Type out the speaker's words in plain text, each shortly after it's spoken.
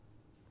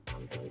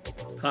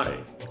Hi,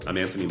 I'm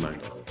Anthony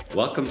Mindel.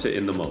 Welcome to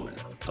In the Moment,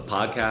 a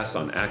podcast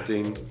on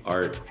acting,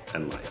 art,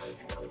 and life.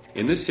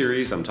 In this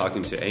series, I'm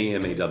talking to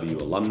AMAW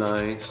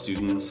alumni,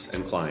 students,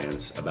 and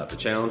clients about the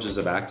challenges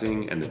of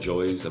acting and the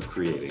joys of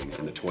creating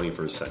in the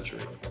 21st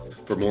century.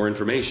 For more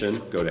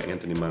information, go to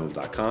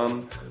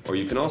anthonymindel.com, or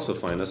you can also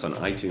find us on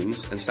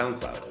iTunes and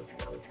SoundCloud.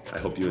 I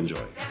hope you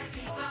enjoy.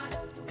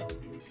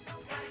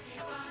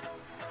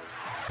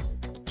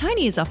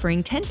 Tony is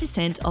offering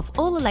 10% off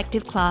all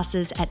elective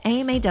classes at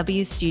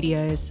AMAW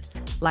Studios,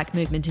 like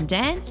movement and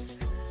dance,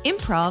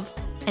 improv,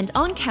 and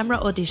on-camera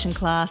audition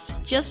class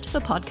just for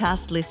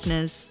podcast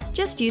listeners.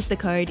 Just use the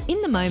code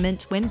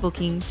INTHEMOMENT when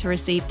booking to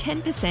receive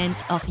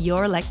 10% off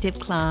your elective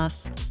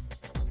class.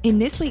 In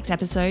this week's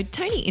episode,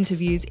 Tony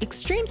interviews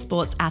extreme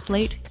sports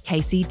athlete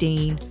Casey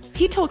Dean.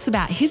 He talks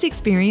about his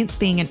experience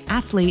being an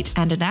athlete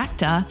and an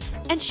actor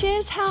and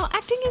shares how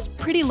acting is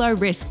pretty low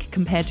risk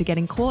compared to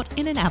getting caught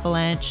in an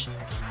avalanche.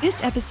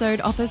 This episode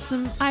offers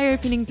some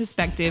eye-opening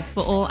perspective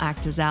for all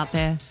actors out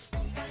there.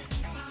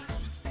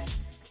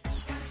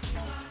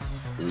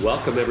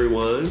 Welcome,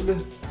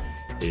 everyone.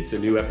 It's a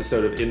new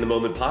episode of In the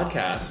Moment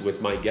podcast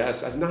with my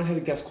guest. I've not had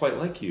a guest quite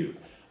like you.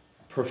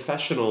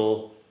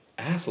 Professional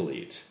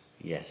athlete.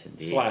 Yes,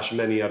 indeed. Slash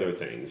many other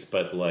things,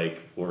 but we're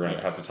going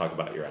to have to talk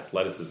about your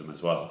athleticism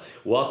as well.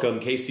 Welcome,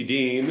 Casey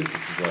Dean.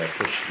 This is where I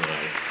push my...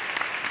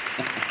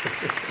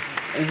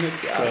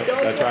 That's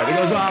right. It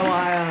goes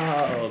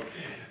wild.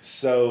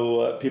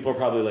 So people are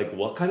probably like,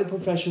 what kind of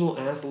professional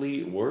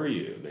athlete were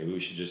you? Maybe we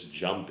should just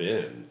jump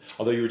in.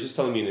 Although you were just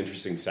telling me an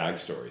interesting SAG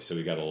story, so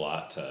we got a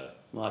lot to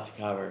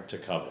cover.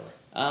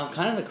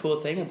 Kind of the cool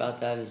thing about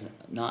that is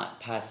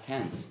not past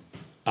tense.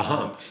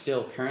 I'm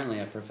still currently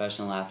a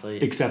professional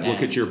athlete. Except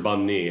look at your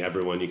bum knee,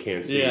 everyone. You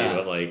can't see,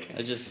 but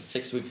I just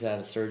 6 weeks out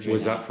of surgery.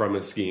 Was that from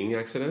a skiing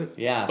accident?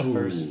 Yeah,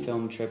 first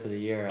film trip of the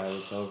year. I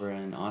was over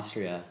in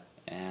Austria,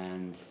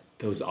 and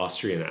those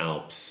Austrian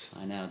Alps.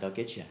 I know, they'll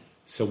get you.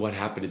 So what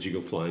happened? Did you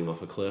go flying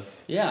off a cliff?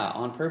 Yeah,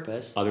 on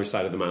purpose. Other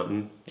side of the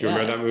mountain. Do you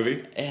remember that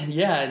movie?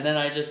 And then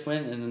I just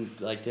went and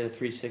did a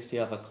 360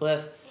 off a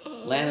cliff,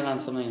 landed on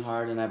something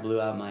hard, and I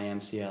blew out my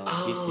MCL and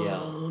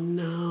PCL. Oh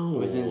no! I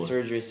was in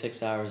surgery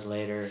 6 hours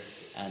later,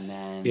 and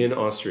then in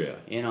Austria.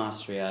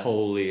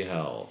 Holy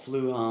hell!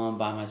 Flew home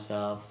by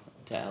myself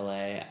to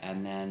LA,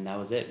 and then that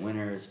was it.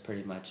 Winter is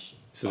pretty much.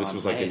 So this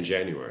was in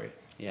January.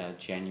 Yeah,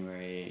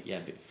 January. Yeah,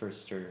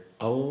 first or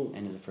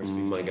end of the first week.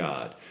 Oh my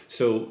God!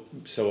 So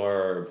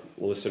our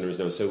listeners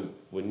know. So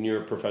when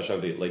you're a professional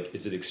athlete,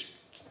 is it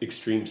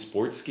extreme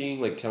sports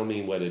skiing? Tell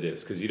me what it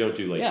is, because you don't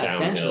do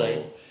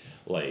downhill.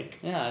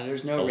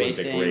 There's no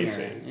Olympic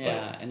racing.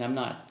 And I'm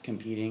not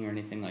competing or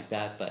anything like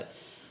that, but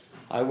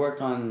I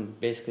work on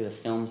basically the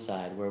film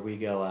side, where we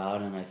go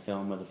out and I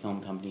film with a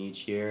film company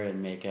each year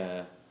and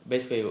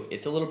basically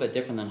it's a little bit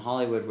different than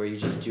Hollywood, where you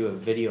just do a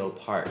video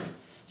part.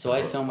 So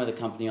I film with a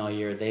company all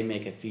year. They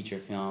make a feature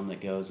film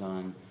that goes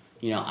on,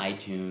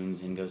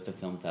 iTunes and goes to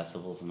film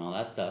festivals and all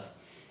that stuff.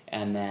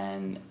 And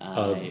then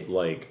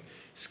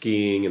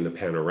skiing and the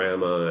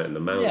panorama and the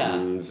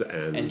mountains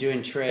and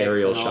doing tricks,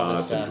 aerial and all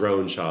shots this and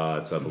drone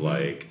shots of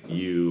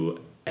you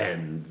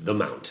and the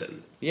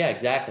mountain. Yeah,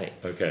 exactly.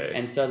 Okay.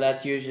 And so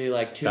that's usually 2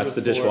 to 4 That's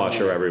the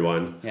dishwasher, minutes.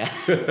 everyone. Yeah.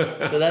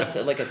 So that's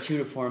a 2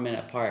 to 4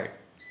 minute part.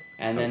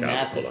 And then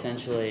that's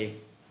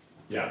essentially...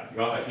 Yeah,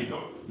 go ahead, keep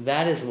going.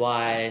 That is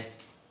why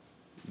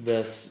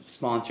the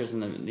sponsors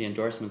and the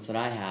endorsements that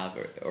I have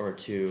are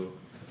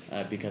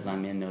because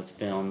I'm in those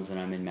films and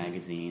I'm in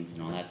magazines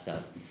and all that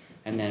stuff.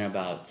 And then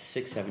about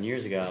 6-7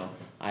 years ago,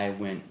 I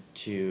went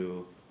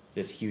to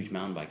this huge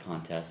mountain bike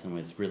contest and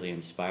was really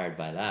inspired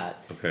by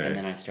that. Okay. And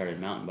then I started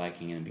mountain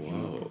biking and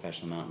became a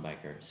professional mountain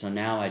biker. So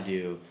now I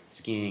do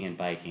skiing and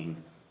biking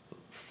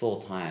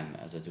full time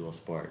as a dual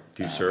sport.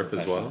 Do you surf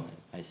as well?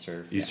 I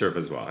surf. You surf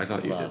as well. I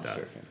thought you did that.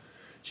 Surfing.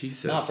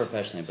 Jesus. Not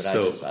professionally, but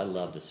I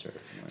love to surf.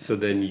 So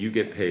then you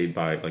get paid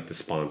by the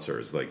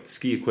sponsors,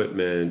 ski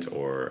equipment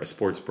or a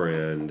sports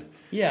brand.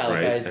 Yeah,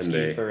 right? I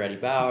ski for Eddie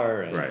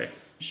Bauer and right.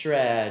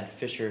 Shred,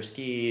 Fisher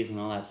skis,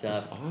 and all that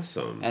stuff. That's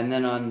awesome. And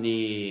then on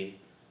the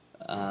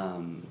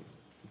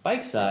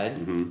bike side,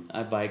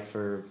 I bike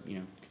for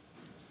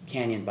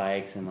Canyon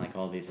Bikes and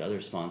all these other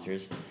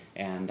sponsors,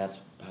 and that's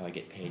how I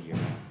get paid year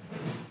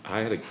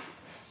round.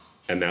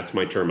 And that's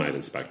my termite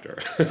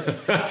inspector.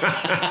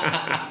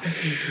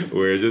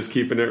 We're just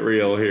keeping it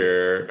real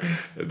here.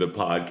 The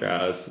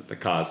podcast, the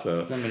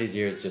CASA. Somebody's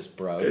ears just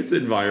broke. It's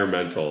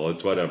environmental.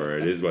 It's whatever.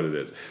 It is what it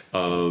is.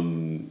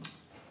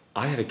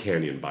 I had a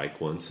Canyon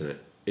bike once, and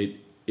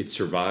it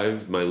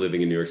survived my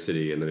living in New York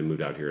City, and then I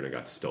moved out here and it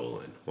got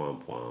stolen.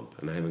 Womp womp.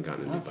 And I haven't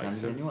gotten a new bike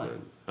since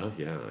then. Oh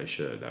yeah, I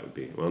should. That would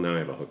be. Well, now I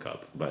have a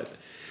hookup, but.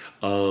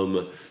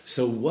 So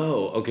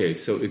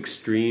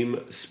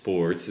extreme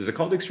sports. Is it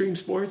called extreme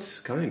sports?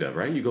 Kind of,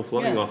 right? You go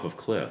flying off of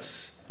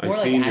cliffs. I've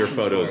seen your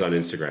photos sports on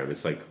Instagram.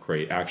 It's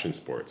great action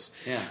sports.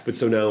 Yeah. But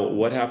so now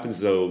what happens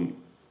though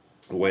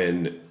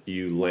when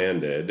you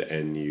landed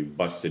and you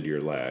busted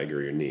your leg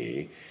or your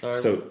knee?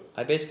 So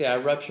I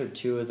ruptured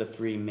 2 of the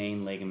 3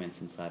 main ligaments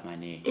inside my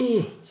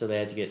knee. So they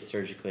had to get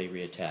surgically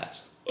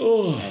reattached.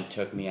 and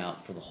took me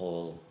out for the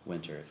whole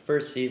winter.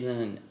 First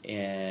season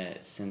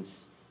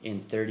since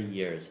in 30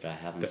 years that I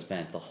haven't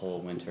spent the whole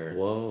winter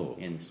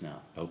in the snow.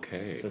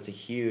 Okay. So it's a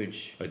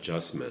huge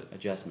adjustment,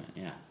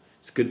 yeah.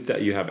 It's good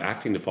that you have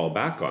acting to fall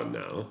back on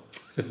now.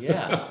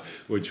 Yeah.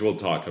 Which we'll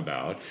talk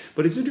about.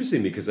 But it's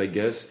interesting because I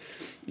guess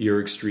your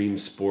extreme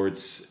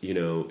sports,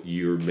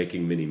 you're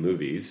making mini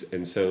movies,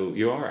 and so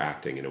you are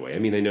acting in a way. I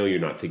mean, I know you're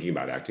not thinking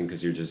about acting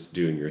because you're just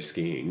doing your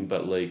skiing,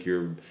 but like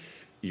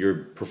you're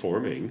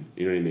performing,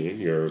 you know what I mean?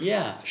 You're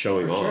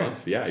showing off. Sure.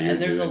 Yeah.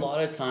 And there's a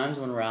lot of times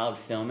when we're out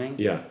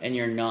filming and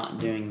you're not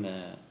doing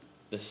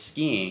the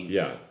skiing.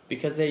 Yeah.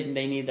 Because they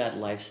need that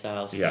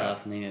lifestyle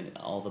stuff and they need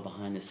all the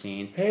behind the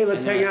scenes. Hey,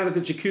 let's hang out at the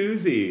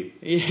jacuzzi.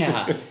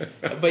 Yeah.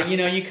 But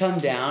you come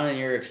down and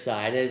you're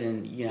excited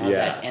and you have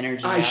that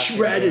energy. I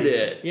shredded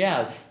it.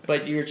 Yeah.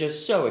 But you're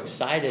just so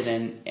excited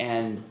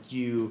and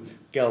you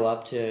go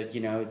up to,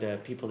 the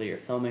people that you're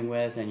filming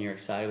with and you're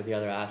excited with the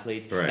other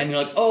athletes. Right. And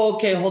you're like, oh,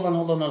 okay, hold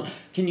on.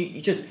 Can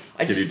you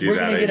we're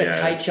going to get a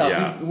tight shot.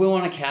 Yeah. We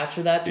want to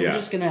capture that. So we're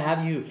just going to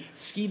have you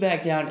ski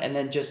back down and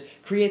then just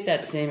create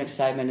that same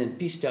excitement and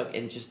be stoked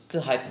and just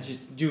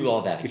do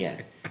all that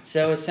again.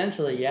 So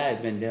essentially,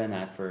 I've been doing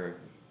that for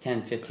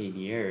 10, 15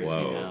 years,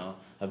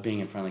 of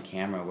being in front of the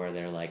camera where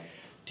they're like,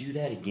 do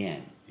that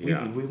again.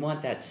 Yeah. We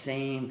want that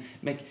same,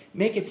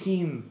 make it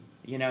seem,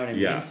 you know what I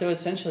mean? Yeah. So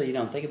essentially, you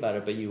don't think about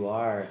it, but you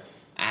are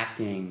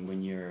acting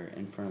when you're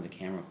in front of the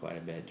camera quite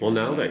a bit. Well,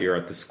 now that you're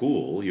at the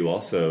school, you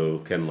also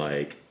can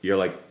you're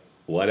like,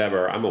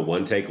 whatever, I'm a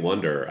one-take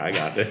wonder. I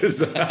got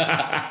this.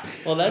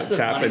 Well, that's the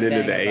funny tapping thing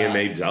into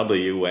the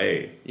AMAW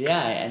way.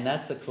 Yeah, and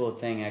that's the cool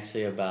thing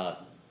actually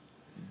about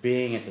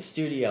being at the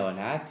studio and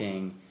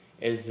acting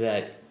is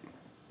that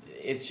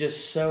it's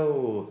just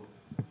so...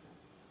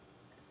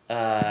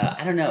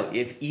 I don't know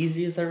if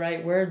easy is the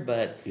right word,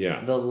 but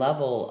the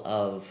level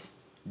of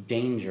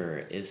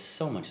danger is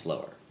so much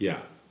lower. Yeah.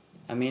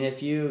 I mean,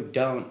 if you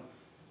don't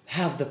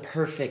have the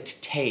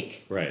perfect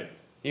take, right,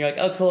 you're like,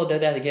 oh, cool, do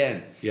that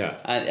again. Yeah.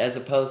 As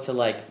opposed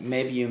to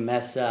maybe you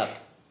mess up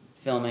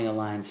filming a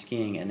line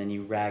skiing and then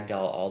you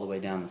ragdoll all the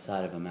way down the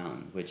side of a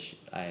mountain, which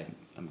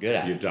I'm good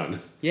at. You've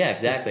done. Yeah,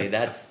 exactly.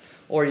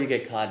 Or you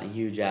get caught in a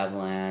huge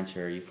avalanche,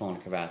 or you fall in a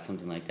crevasse,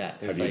 something like that.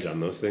 Have you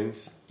done those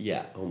things?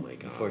 Yeah. Oh my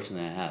god.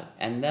 Unfortunately, I have,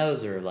 and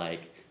those are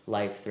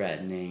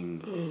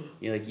life-threatening.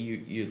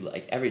 You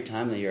every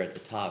time that you're at the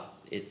top,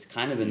 it's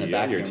kind of in the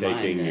back of your mind. You're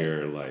taking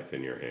your life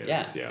in your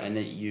hands. Yeah, and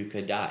that you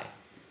could die.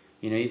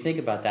 You think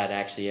about that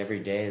actually every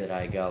day that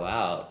I go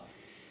out,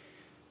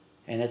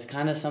 and it's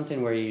kind of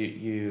something where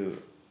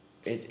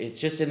it's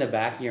just in the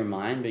back of your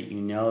mind, but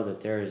you know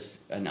that there's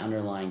an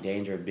underlying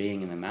danger of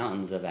being in the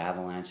mountains of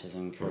avalanches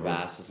and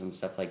crevasses and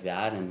stuff like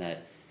that, and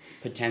that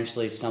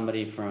potentially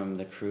somebody from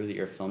the crew that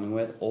you're filming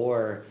with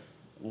or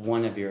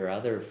one of your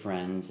other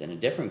friends in a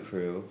different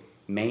crew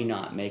may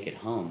not make it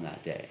home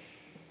that day.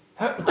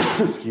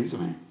 Excuse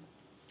me.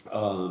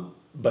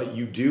 But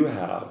you do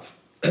have,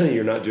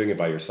 you're not doing it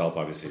by yourself,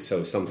 obviously, so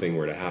if something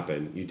were to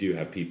happen, you do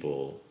have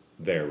people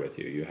there with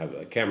you. You have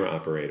a camera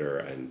operator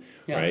and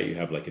right, you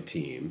have a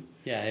team.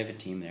 Yeah, I have a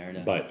team there.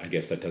 But I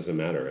guess that doesn't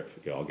matter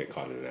if you all get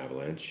caught in an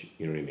avalanche.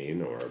 You know what I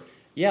mean?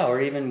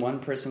 Or even one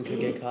person could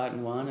get caught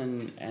in one,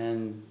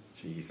 and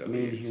jeez, I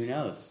mean, who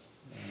knows?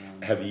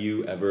 Have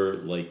you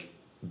ever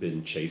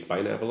been chased by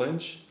an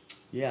avalanche?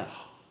 Yeah,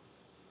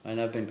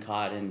 and I've been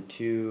caught in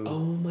two. Oh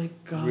my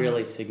god!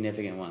 Really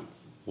significant ones.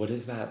 What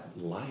is that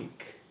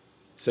like?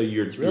 So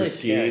you're really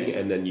skiing, scary.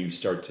 and then you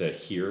start to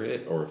hear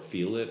it, or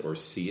feel it, or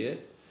see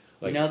it.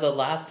 The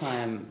last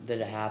time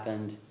that it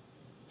happened,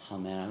 oh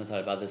man, I haven't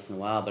thought about this in a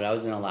while, but I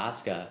was in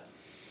Alaska,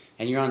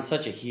 and you're on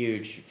such a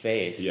huge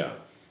face. Yeah.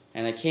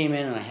 And I came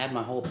in and I had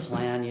my whole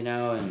plan,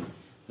 and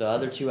the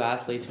other two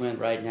athletes went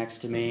right next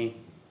to me.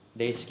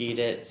 They skied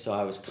it, so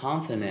I was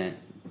confident,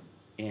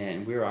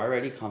 and we were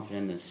already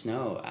confident in the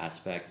snow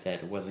aspect that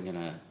it wasn't going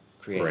to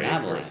create an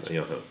avalanche.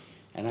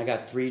 And I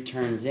got 3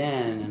 turns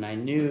in, and I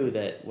knew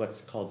that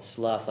what's called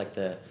slough,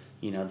 the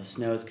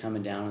snow's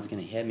coming down, was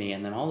going to hit me,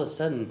 and then all of a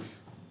sudden,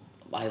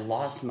 I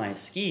lost my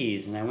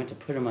skis, and I went to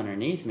put them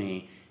underneath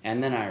me,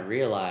 and then I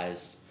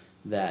realized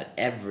that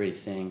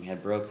everything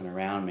had broken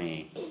around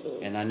me,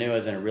 and I knew I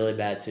was in a really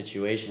bad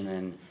situation,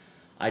 and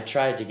I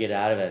tried to get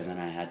out of it, and then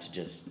I had to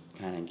just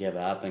kind of give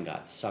up and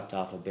got sucked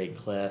off a big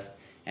cliff.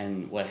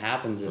 And what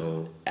happens is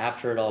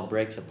after it all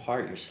breaks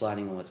apart, you're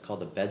sliding on what's called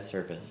the bed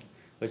surface,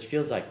 which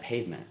feels like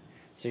pavement.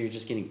 So you're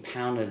just getting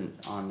pounded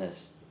on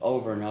this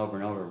over and over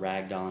and over,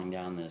 ragdolling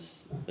down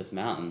this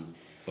mountain.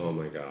 Oh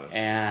my god!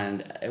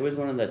 And it was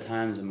one of the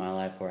times in my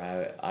life where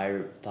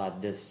I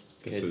thought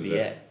this could be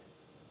it.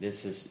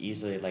 This is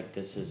easily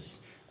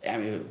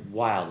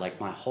wild.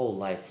 My whole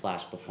life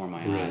flashed before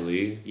my eyes.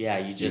 Really? Yeah,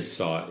 you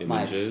saw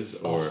images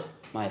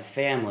my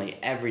family,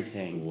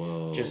 everything.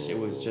 Whoa! It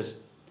was just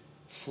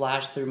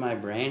flashed through my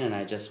brain, and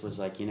I just was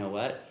like, you know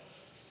what?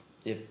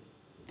 If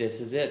this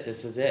is it,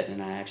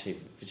 and I actually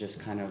just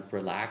kind of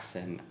relaxed,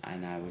 and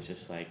I was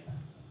just like,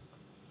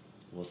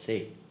 we'll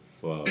see.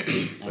 Well,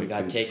 I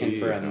got taken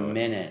for a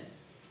minute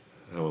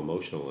how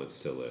emotional it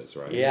still is,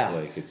 right? Yeah.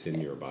 Like it's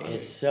in your body.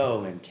 It's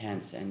so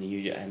intense, and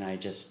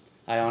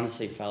I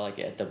honestly felt like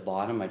at the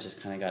bottom I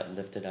just kind of got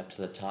lifted up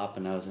to the top,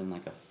 and I was in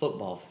like a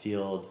football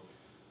field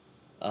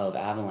of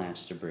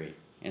avalanche debris,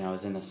 and I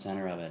was in the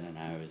center of it, and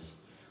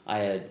I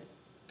had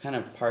kind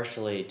of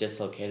partially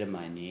dislocated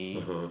my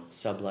knee,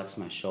 subluxed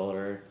my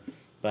shoulder,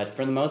 but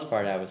for the most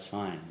part I was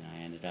fine.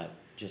 I ended up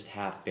just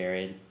half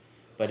buried,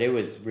 but it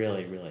was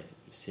really, really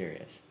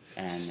serious.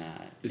 And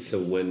so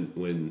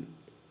when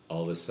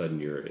all of a sudden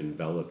you're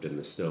enveloped in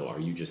the snow, are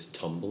you just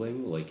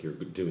tumbling like you're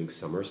doing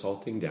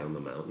somersaulting down the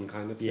mountain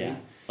kind of thing? Yeah,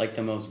 like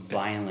the most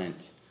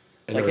violent.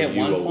 And like are at you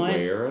one point,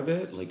 aware of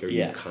it? Like, are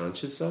you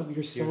conscious of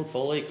yourself? You're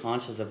fully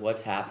conscious of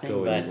what's happening,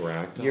 Going but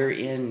ragdoll? you're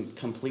in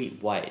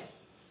complete white.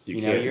 You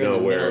know, can't you're know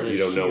in the middle where of this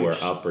you don't know where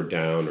huge- up or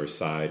down or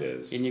side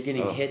is, And you're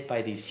getting hit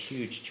by these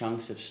huge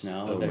chunks of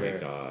snow that are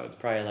God.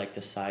 probably like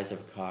the size of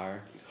a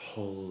car.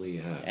 Holy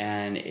heck!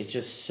 And it's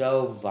just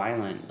so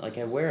violent. Like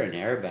I wear an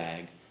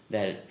airbag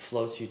that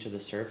floats you to the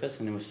surface,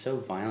 and it was so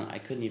violent I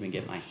couldn't even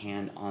get my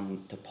hand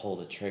on to pull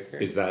the trigger.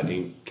 Is that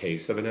in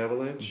case of an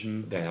avalanche?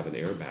 They have an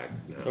airbag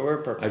now. So we're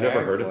prepared. I've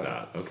never heard for of it.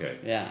 that. Okay.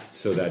 Yeah.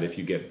 So that if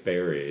you get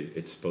buried,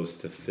 it's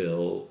supposed to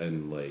fill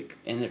and like.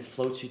 And it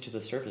floats you to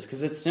the surface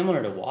because it's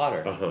similar to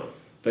water.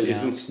 But Yeah.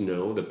 isn't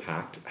snow the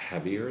packed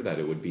heavier that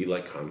it would be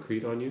like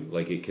concrete on you?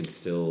 Like it could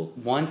still.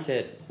 Once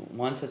it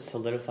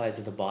solidifies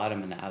at the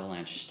bottom and the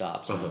avalanche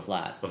stops on the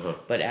flats.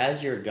 But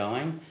as you're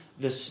going,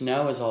 the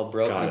snow is all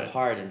broken Got it.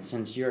 apart, and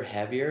since you're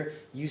heavier,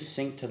 you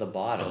sink to the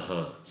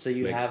bottom. So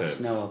you Makes have sense.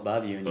 snow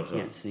above you, and you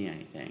can't see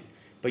anything.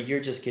 But you're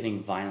just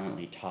getting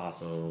violently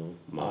tossed all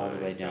the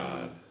way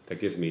down. God.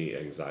 That gives me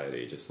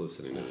anxiety just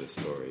listening to this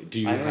story. Do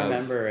you I have?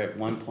 remember at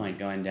one point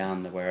going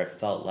down where it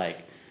felt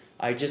like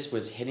I just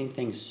was hitting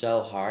things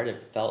so hard.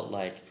 It felt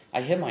like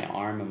I hit my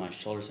arm and my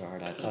shoulder so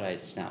hard I thought I'd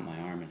snapped my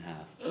arm in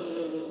half.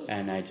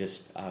 And I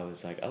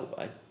was like, oh,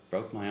 I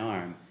broke my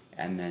arm.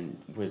 And then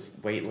was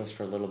weightless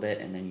for a little bit,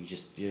 and then you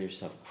just feel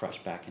yourself crush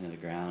back into the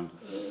ground.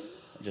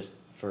 Just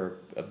for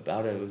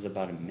about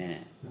a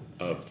minute.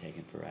 Of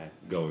taken for a ride.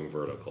 Going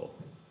vertical.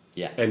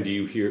 Yeah. And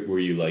were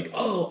you like,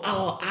 oh,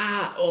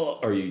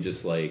 or are you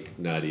just like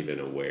not even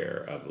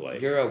aware of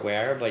like. You're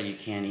aware, but you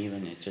can't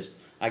even,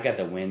 I got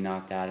the wind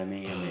knocked out of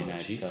me. I mean,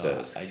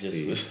 Jesus. I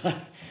just was like,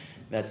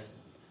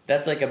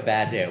 that's like a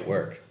bad day at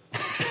work.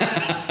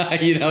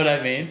 You know what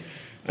I mean?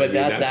 But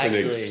that's an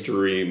actually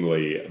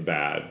extremely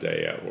bad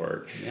day at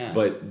work. Yeah.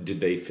 But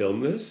did they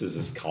film this? Is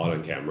this caught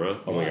on camera?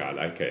 Oh my God.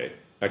 Okay.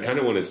 I kind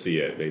of want to see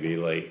it. Maybe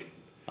like.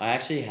 I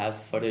actually have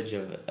footage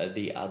of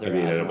the other. I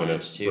mean, I don't want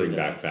avalanche, to too, bring that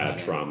back was bad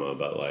kinda- trauma,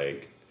 but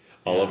like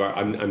all of our,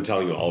 I'm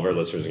telling you, all of our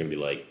listeners are going to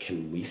be like,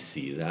 can we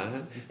see that?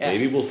 Yeah.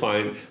 Maybe we'll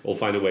find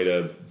a way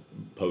to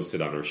post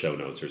it on our show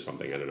notes or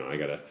something. I don't know. I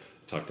got to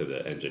talk to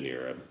the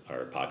engineer of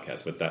our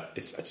podcast, but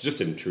it's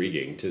just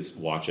intriguing to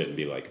watch it and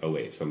be like, oh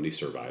wait, somebody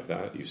survived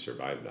that. You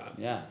survived that.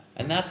 Yeah,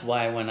 and that's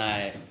why when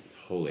I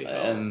Holy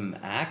hell. am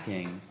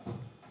acting,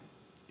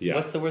 Yeah.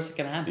 what's the worst that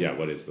can happen? Yeah.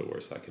 What is the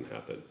worst that can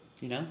happen?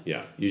 You know?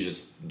 Yeah. You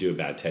just do a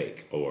bad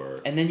take or.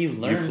 And then you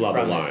learn You flub a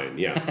from it. line.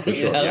 Yeah. For You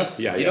sure. know?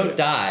 Yeah. You don't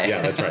die.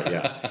 Yeah. That's right.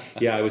 Yeah.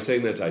 Yeah. I was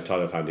saying that I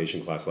taught a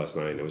foundation class last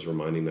night and I was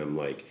reminding them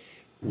like,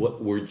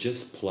 what we're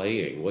just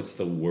playing. What's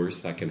the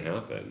worst that can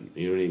happen?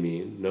 You know what I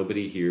mean?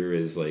 Nobody here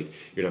is like,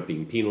 you're not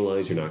being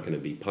penalized. You're not going to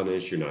be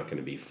punished. You're not going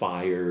to be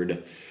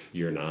fired.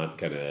 You're not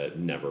going to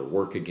never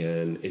work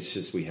again. It's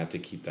just, we have to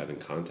keep that in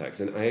context.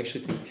 And I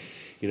actually think,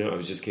 I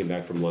just came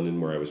back from London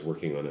where I was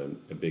working on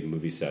a big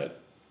movie set.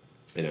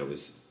 And I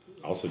was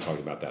also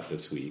talking about that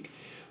this week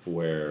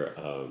where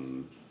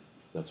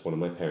that's one of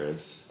my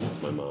parents.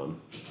 That's my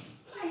mom.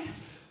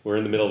 We're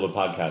in the middle of a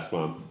podcast,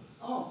 Mom.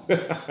 Oh,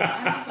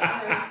 I'm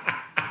sorry.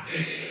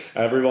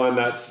 Everyone,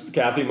 that's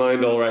Kathy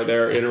Meindl right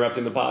there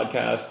interrupting the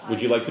podcast.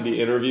 Would you like to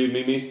be interviewed,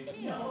 Mimi?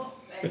 No,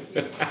 thank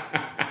you.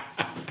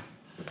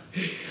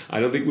 I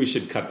don't think we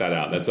should cut that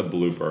out. That's a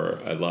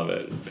blooper. I love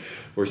it.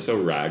 We're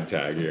so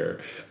ragtag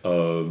here.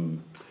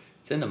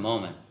 It's in the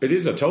moment. It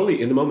is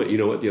totally in the moment. You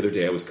know what? The other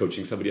day I was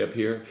coaching somebody up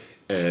here,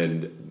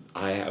 and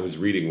I was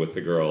reading with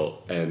the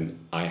girl,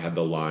 and I had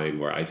the line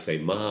where I say,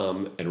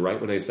 Mom, and right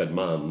when I said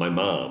Mom, my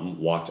mom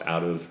walked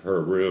out of her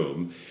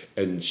room,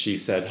 and she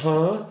said,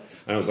 huh?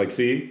 And I was like,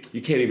 see,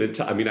 you can't even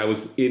tell. I mean, I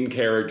was in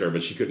character,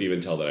 but she couldn't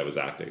even tell that I was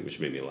acting, which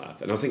made me laugh.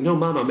 And I was like, no,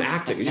 Mom, I'm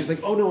acting. And she's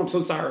like, oh, no, I'm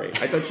so sorry.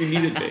 I thought you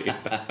needed me.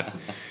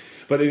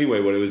 But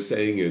anyway, what I was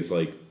saying is,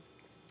 like,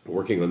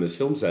 working on this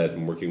film set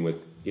and working with,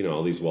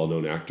 all these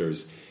well-known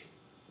actors,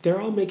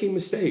 they're all making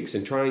mistakes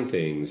and trying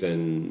things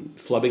and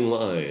flubbing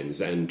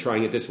lines and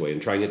trying it this way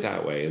and trying it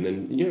that way. And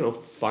then,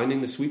 finding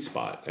the sweet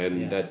spot.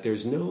 And that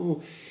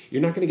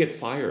you're not going to get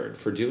fired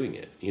for doing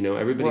it.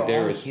 Everybody We're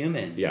there all is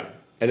human. Yeah.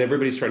 And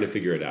everybody's trying to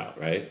figure it out,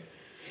 right?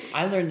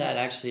 I learned that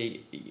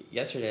actually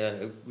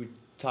yesterday. We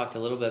talked a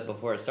little bit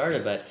before it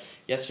started, but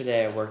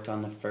yesterday I worked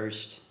on the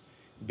first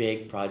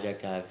big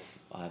project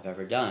I've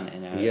ever done,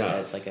 and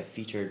as like a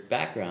featured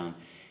background,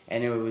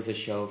 and it was a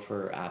show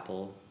for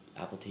Apple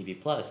TV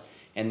Plus,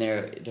 and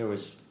there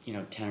was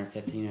 10 or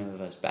 15 of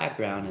us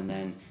background, and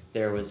then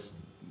there was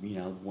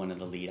one of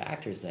the lead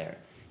actors there.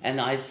 And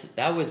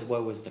that was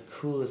what was the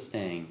coolest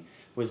thing,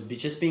 was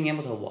just being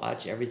able to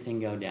watch everything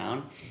go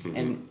down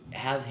and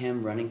have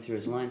him running through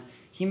his lines.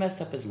 He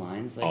messed up his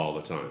lines like all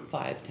the time,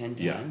 5-10 times.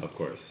 Yeah, of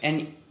course.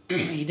 And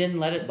he didn't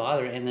let it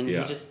bother, and then he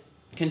just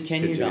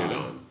continued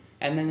on.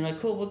 And then they're like,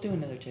 cool, we'll do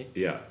another take.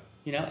 Yeah.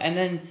 And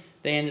then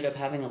they ended up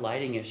having a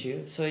lighting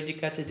issue, so you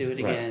got to do it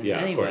again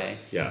anyway. Of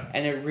course. Yeah.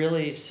 And it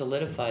really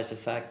solidifies the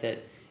fact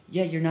that,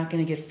 you're not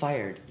going to get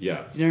fired.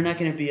 Yeah. They're not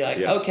going to be like,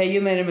 okay,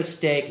 you made a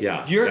mistake.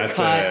 Yeah. You're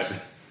cut.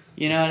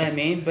 You know what I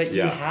mean? But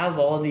you have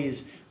all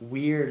these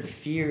weird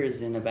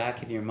fears in the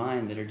back of your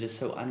mind that are just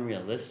so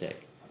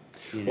unrealistic.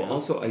 Well,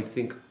 also, I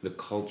think the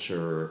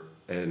culture,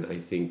 and I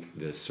think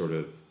the sort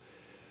of,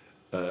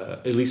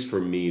 at least for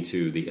me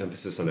too, the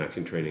emphasis on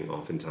acting training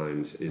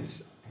oftentimes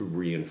is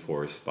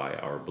reinforced by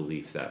our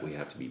belief that we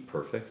have to be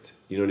perfect.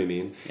 You know what I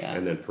mean? Yeah.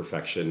 And then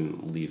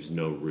perfection leaves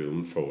no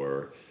room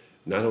for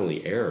not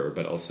only error,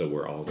 but also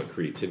where all the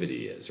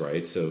creativity is,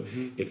 right? So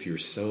if you're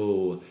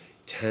so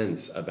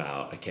tense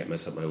about I can't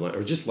mess up my line,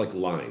 or just like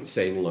lines,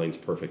 saying lines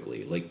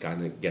perfectly, like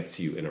kind of gets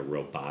you in a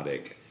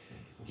robotic,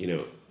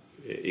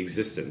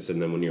 existence.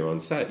 And then when you're on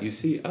set, you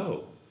see,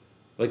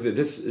 like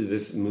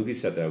this movie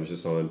set that I was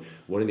just on,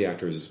 one of the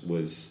actors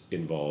was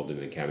involved in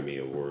an Academy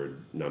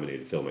Award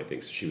nominated film, I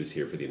think. So she was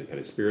here for the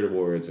Independent Spirit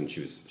Awards, and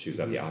she was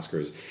at the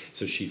Oscars.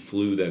 So she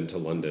flew then to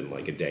London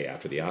like a day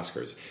after the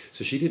Oscars.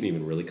 So she didn't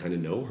even really kind of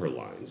know her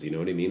lines. You know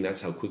what I mean?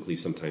 That's how quickly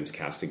sometimes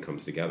casting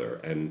comes together.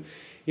 And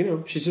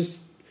she's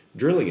just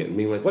drilling it and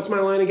being like, "What's my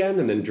line again?"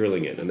 And then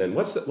drilling it, and then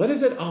what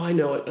is it? Oh, I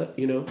know it.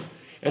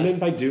 And then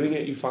by doing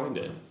it, you find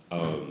it.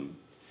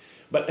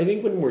 But I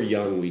think when we're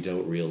young, we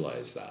don't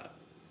realize that.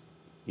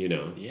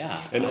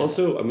 Yeah. And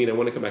also, I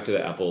want to come back to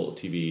the Apple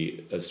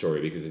TV story,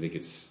 because I think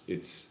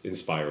it's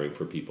inspiring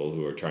for people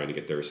who are trying to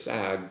get their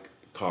SAG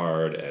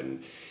card.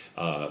 And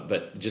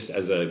but just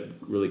as a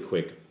really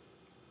quick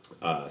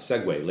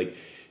segue, like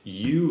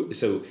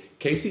so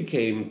Casey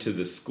came to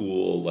the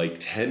school like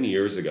 10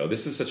 years ago.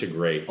 This is such a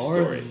great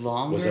story. Or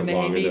longer, was it maybe?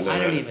 Longer than that? I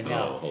don't even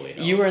know. Oh, holy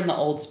hell. You were in the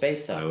old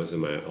space, though. I was in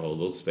my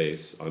old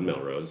space on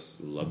Melrose.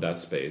 Love that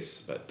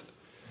space, but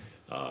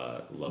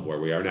love where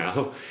we are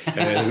now.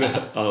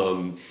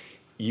 And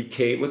you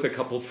came with a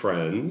couple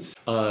friends.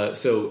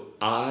 So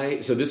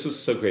this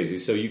was so crazy.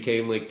 So you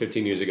came like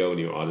 15 years ago and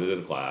you audited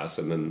a class,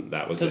 and then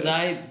that was it.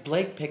 Because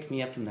Blake picked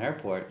me up from the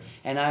airport,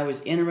 and I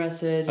was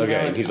interested. Okay,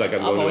 and he's like,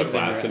 I'm going to a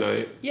class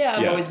tonight. Yeah,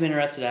 I've always been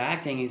interested in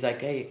acting. He's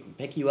like, hey, I can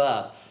pick you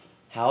up.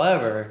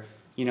 However,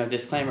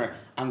 disclaimer,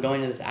 I'm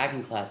going to this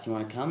acting class. Do you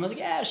want to come? I was like,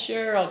 yeah,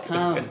 sure, I'll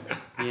come.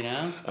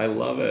 I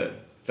love it.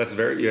 That's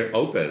you're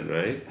open,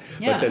 right?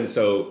 Yeah. But then,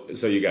 so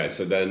you guys,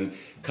 so then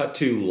cut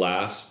to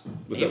last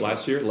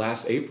year?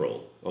 Last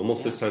April,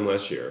 almost this time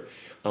last year.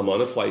 I'm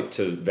on a flight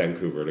to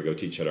Vancouver to go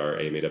teach at our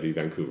AMAW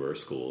Vancouver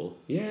school.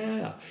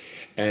 Yeah.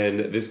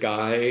 And this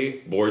guy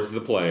boards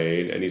the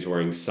plane, and he's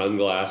wearing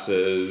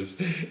sunglasses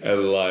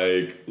and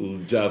like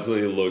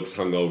definitely looks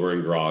hungover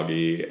and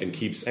groggy, and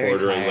keeps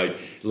ordering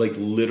like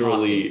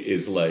literally coffee.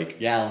 Is like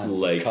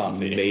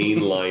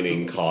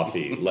mainlining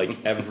coffee.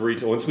 Like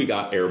once we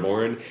got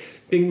airborne,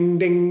 ding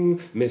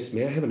ding, miss,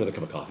 may I have another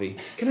cup of coffee?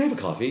 Can I have a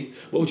coffee?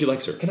 What would you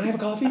like, sir? Can I have a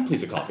coffee?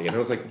 Please, a coffee. And I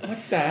was like, what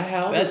the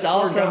hell? That's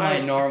also my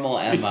normal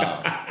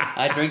MO.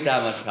 I drink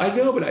that much coffee. I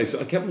know, but I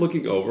kept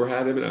looking over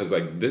at him, and I was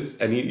like, this,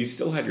 and you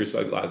still had your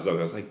sunglasses on.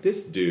 I was like,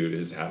 this dude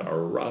has had a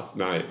rough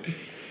night.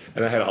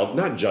 And I had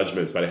not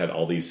judgments, but I had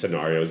all these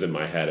scenarios in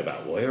my head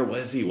about where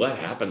was he? What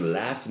happened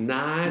last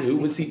night? Who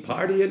was he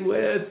partying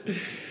with?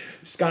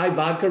 Sky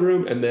Vodka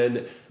Room. And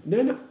then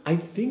I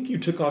think you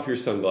took off your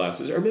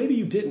sunglasses, or maybe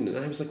you didn't. And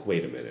I was like,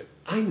 wait a minute.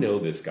 I know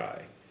this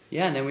guy.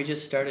 Yeah, and then we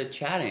just started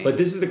chatting. But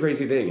this is the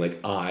crazy thing. Like,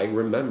 I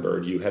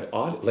remembered you had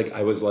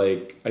I was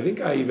like, I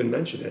think I even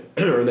mentioned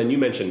it. Or then you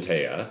mentioned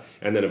Taya.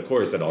 And then, of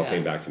course, it all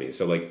came back to me.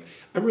 So, like,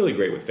 I'm really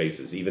great with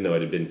faces. Even though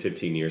it had been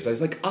 15 years, I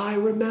was like, I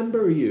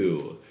remember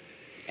you.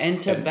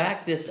 And to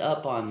back this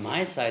up on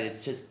my side,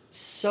 it's just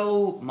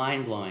so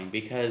mind-blowing,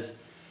 because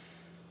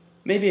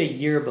maybe a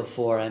year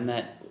before I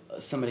met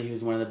somebody who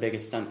was one of the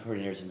biggest stunt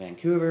coordinators in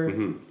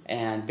Vancouver,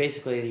 and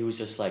basically he was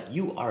just like,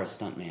 you are a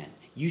stunt man.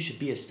 You should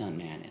be a stunt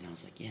man. And I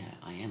was like, yeah,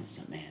 I am a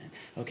stunt man.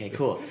 Okay,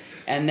 cool.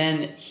 And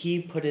then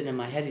he put it in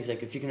my head. He's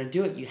like, if you're going to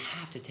do it, you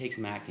have to take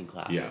some acting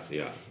classes.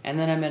 Yeah. And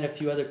then I met a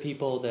few other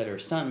people that are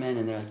stuntmen,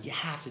 and they're like, you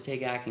have to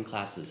take acting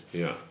classes.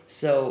 Yeah.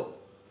 So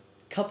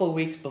a couple of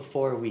weeks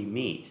before we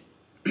meet,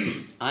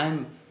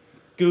 I'm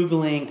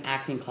Googling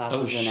acting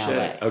classes in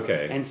LA.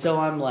 Okay. And so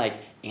I'm like,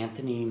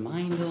 Anthony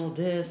Meindl,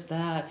 this,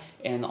 that,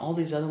 and all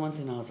these other ones.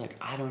 And I was like,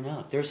 I don't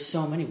know. There's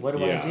so many. What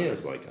do I do?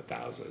 There's like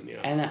 1,000,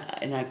 yeah.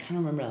 And I kind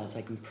of remember, I was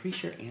like, I'm pretty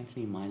sure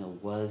Anthony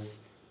Meindl was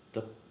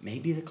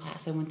maybe the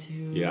class I went to.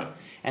 Yeah.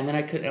 And then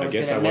I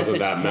guess I wasn't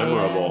that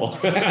memorable.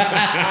 Well,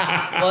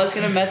 I was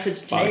going to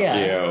message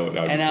Taya.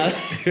 No, and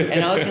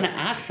I was going to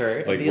ask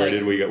her. Like,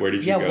 where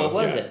did you go? What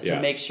was it? To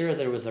make sure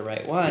there was the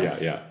right one.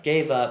 Yeah.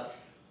 Gave up.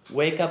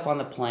 Wake up on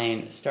the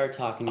plane, start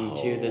talking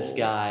to this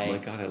guy. Oh my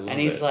God, I love And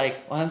he's it.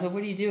 like, I was like,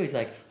 what do you do? He's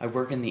like, I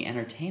work in the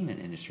entertainment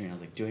industry. And I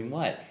was like, doing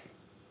what?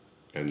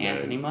 And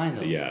Anthony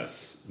Mindel.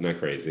 Yes. Isn't that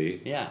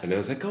crazy? Yeah. And I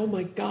was like, oh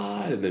my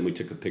God. And then we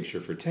took a picture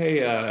for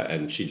Taya,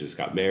 and she just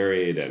got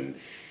married. And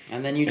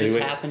then you just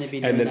happened to be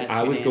doing that. And that then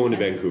I was 2-day going to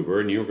intensive. Vancouver,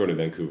 and you were going to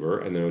Vancouver,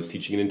 and then I was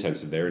teaching an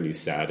intensive there, and you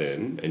sat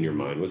in, and your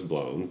mind was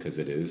blown, because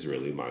it is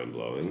really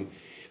mind-blowing.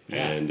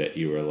 Yeah. And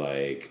you were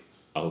like,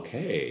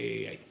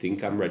 okay, I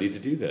think I'm ready to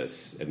do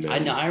this. And then, I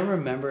know. I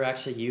remember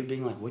actually you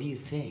being like, "What do you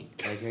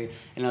think?" Like,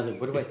 and I was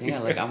like, "What do I think?"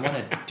 I want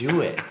to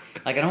do it.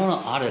 Like, I don't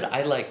want to audit.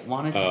 I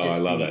wanted to just. I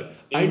love be it.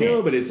 in I know,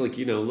 it. but it's like,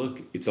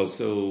 look, it's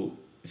also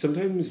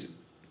sometimes,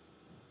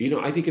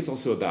 I think it's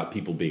also about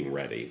people being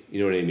ready.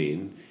 You know what I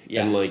mean?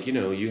 Yeah. And like,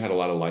 you had a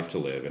lot of life to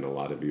live and a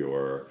lot of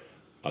your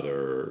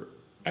other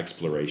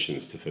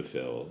explorations to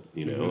fulfill.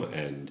 Mm-hmm.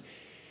 And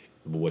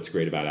what's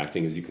great about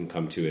acting is you can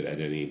come to it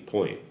at any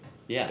point.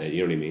 Yeah.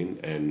 You know what I mean?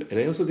 And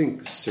I also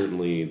think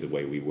certainly the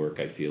way we work,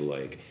 I feel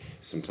like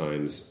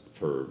sometimes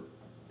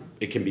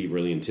it can be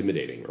really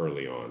intimidating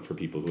early on for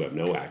people who have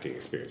no acting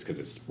experience, because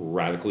it's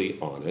radically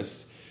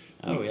honest.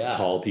 Oh, yeah.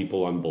 Call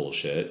people on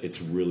bullshit.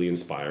 It's really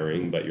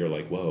inspiring, but you're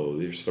like, whoa,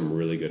 there's some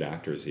really good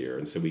actors here.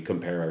 And so we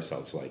compare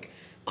ourselves like,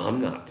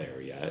 I'm not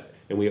there yet.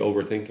 And we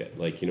overthink it.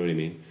 Like, you know what I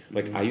mean?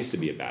 Like, I used to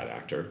be a bad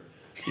actor.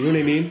 You know what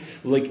I mean?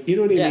 Like, you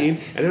know what I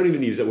mean? I don't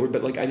even use that word,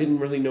 but like, I didn't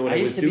really know what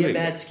I was doing. I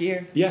used to be a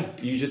bad skier. Yeah,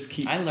 you just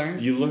keep... I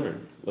learned. You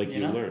learn. Like,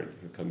 you know? learn.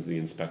 Here comes the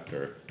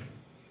inspector.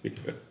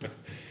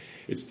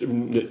 It's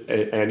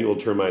annual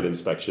termite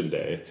inspection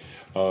day.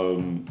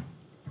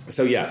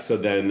 So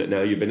then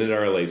now you've been at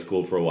RLA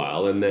school for a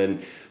while, and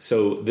then,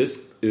 so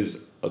this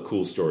is a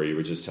cool story you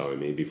were just telling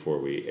me before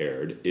we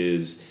aired,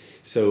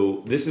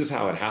 so this is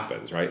how it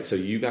happens, right? So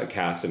you got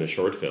cast in a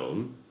short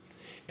film,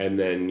 and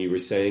then you were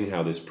saying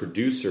how this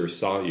producer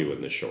saw you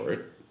in the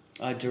short.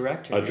 A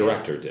director. A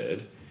director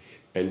did.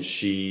 And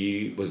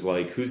she was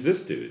like, who's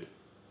this dude?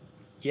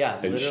 Yeah,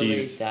 and literally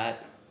she's,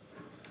 that.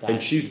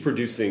 And she's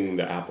producing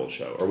the Apple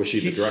show. Or was she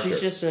the director?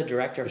 She's just a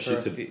director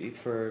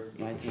for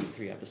I think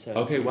 3 episodes.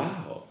 Okay,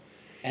 wow.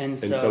 And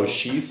so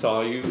she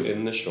saw you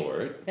in the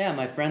short. Yeah,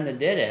 my friend that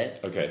did it.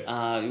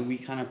 Okay. We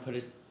kind of put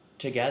it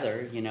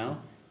together,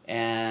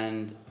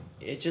 and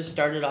it just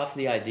started off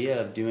the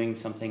idea of doing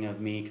something of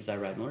me, because I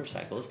ride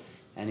motorcycles,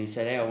 and he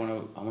said, "Hey, I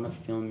want to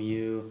film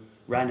you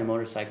riding a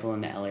motorcycle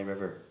in the LA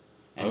River."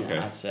 And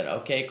I said,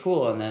 "Okay,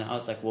 cool." And then I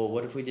was like, "Well,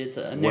 what if we did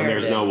a narrative?" When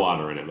there's no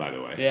water in it, by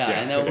the way. Yeah.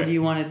 And then what do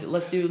you want to do?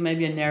 Let's do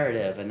maybe a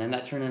narrative, and then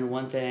that turned into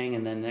one thing,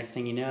 and then next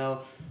thing you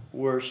know,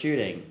 we're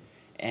shooting.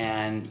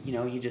 And,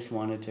 he just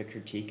wanted to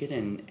critique it,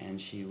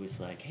 and she was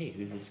like, "Hey,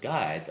 who's this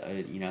guy?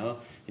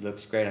 He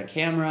looks great on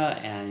camera,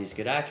 and he's a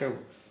good actor.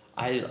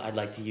 I'd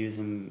like to use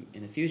him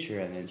in the future."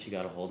 And then she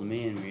got a hold of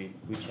me, and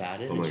we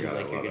chatted, and she was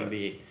like, "You're going to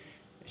be..."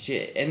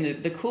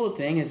 And the cool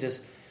thing is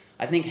just,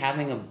 I think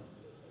having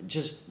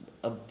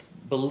a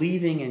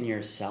believing in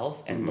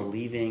yourself and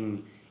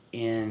believing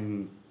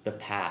in the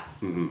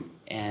path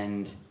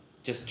and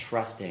just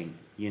trusting,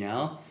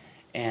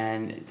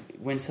 And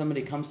when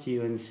somebody comes to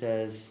you and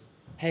says,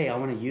 "Hey, I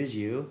want to use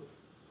you,"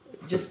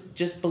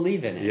 just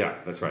believe in it. Yeah,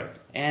 that's right.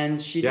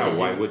 And she did. Yeah,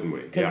 why wouldn't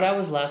we? Because that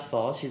was last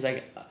fall. She's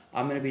like,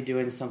 "I'm going to be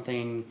doing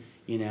something,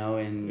 in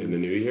the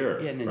new year."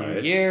 Yeah, in the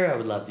new year. I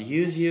would love to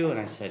use you. And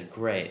I said,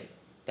 "Great,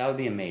 that would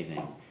be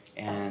amazing."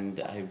 And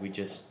I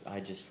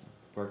just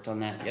worked on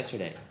that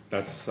yesterday.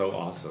 That's so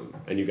awesome.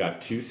 And you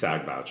got 2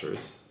 SAG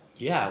vouchers.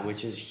 Yeah,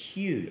 which is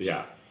huge.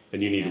 Yeah.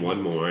 And you need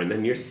one more, and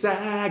then your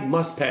SAG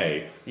must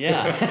pay.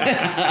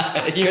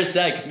 Yeah. Your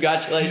SAG,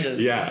 congratulations.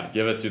 Yeah.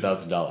 Give us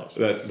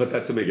 $2,000.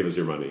 That's somebody give us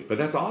your money. But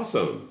that's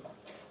awesome.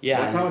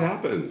 Yeah. That's how it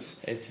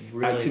happens. It's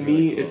really, to really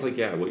me, cool. it's like,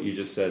 what you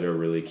just said are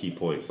really key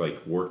points.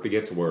 Like, work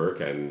begets work,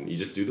 and you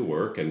just do the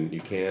work, and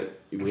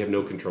we have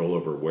no control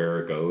over where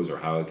it goes or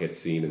how it gets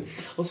seen. And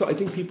also, I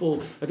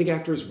think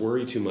actors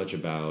worry too much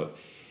about,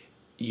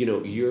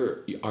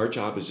 our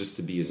job is just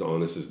to be as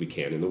honest as we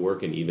can in the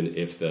work. And even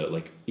if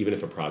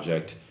a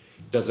project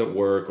doesn't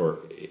work or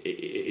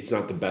it's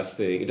not the best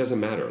thing, it doesn't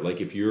matter. Like,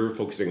 if you're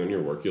focusing on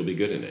your work, you'll be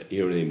good in it.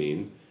 You know what I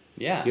mean?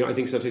 Yeah. I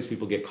think sometimes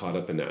people get caught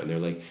up in that, and they're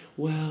like,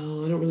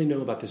 well, I don't really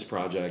know about this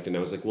project. And I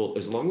was like, well,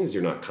 as long as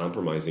you're not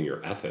compromising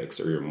your ethics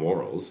or your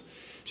morals,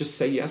 just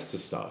say yes to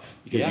stuff,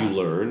 because you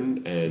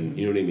learn, and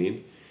you know what I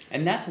mean?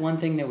 And that's one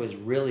thing that was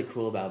really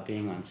cool about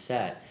being on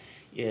set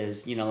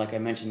is, like I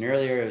mentioned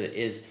earlier,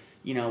 is,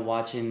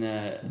 watching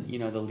the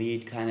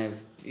lead kind of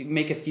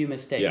make a few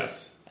mistakes.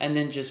 Yes. And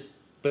then just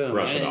boom.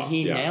 Brush it and off.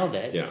 he Yeah. nailed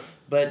it. Yeah.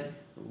 But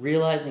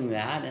realizing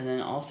that, and then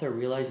also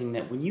realizing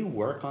that when you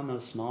work on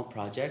those small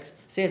projects,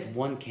 say it's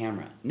one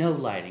camera, no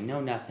lighting,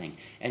 no nothing,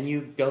 and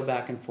you go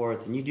back and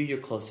forth and you do your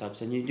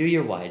close-ups and you do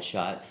your wide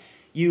shot,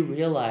 you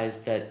realize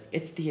that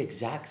it's the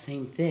exact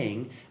same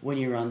thing when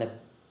you're on the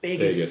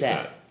biggest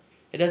set.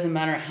 It doesn't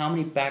matter how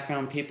many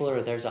background people,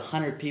 or there's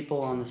 100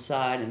 people on the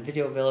side and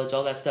Video Village,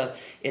 all that stuff.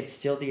 It's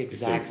still the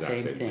exact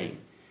same thing.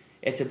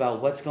 It's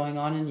about what's going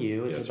on in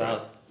you. It's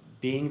about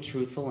being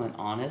truthful and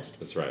honest.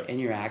 That's right. In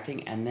your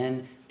acting, and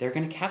then they're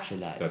going to capture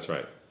that. That's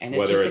right. And it's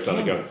whether just it's a on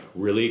like camera. a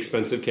really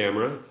expensive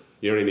camera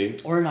You know what I mean?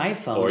 Or an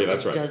iPhone. Oh, yeah,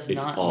 that's right. Does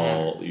It's not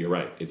all, matter. you're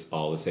right. It's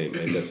all the same.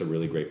 And that's a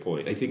really great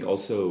point. I think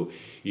also,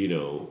 you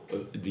know,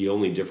 the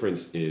only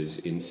difference is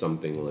in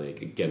something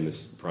like, again,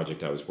 this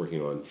project I was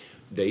working on,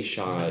 they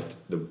shot,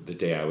 the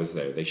day I was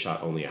there, they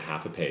shot only a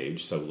half a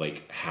page, so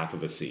like half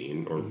of a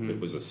scene, or it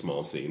was a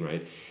small scene,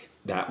 right?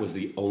 That was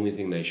the only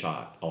thing they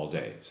shot all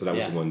day. So that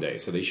was Yeah. one day.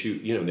 So they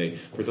shoot, you know,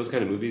 for those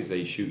kind of movies,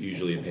 they shoot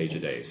usually a page a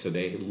day. So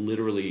they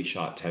literally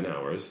shot 10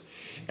 hours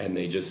and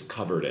they just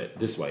covered it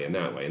this way and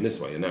that way and this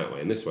way and that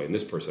way and this way and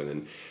this person.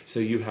 And so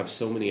you have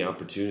so many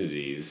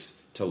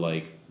opportunities to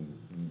like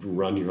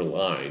run your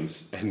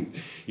lines. And,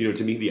 you know,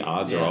 to me, the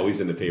odds are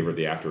always in the favor of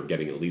the actor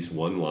getting at least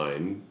one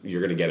line.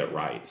 You're going to get it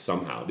right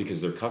somehow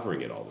because they're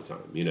covering it all the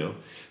time, you know?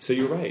 So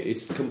you're right.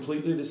 It's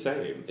completely the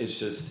same. It's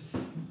just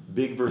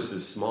big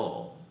versus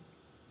small.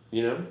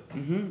 You know?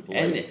 Mm-hmm. Like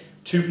And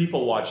 2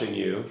 people watching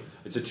you.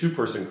 It's a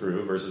 2-person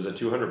crew versus a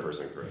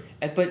 200-person crew.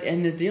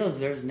 And the deal is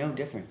there's no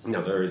difference.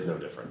 No, there is no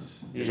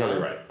difference. You're You know?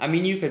 totally right. I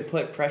mean, you could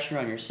put pressure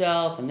on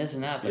yourself and this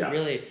and that, but Yeah.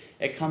 really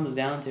it comes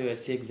down to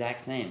it's the exact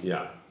same.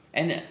 Yeah.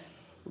 And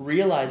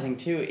realizing,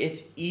 too,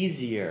 it's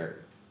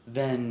easier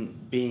than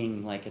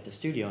being like at the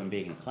studio and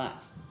being in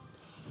class.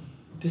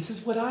 This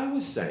is what I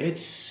was saying.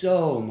 It's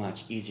so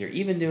much easier.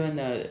 Even doing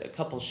a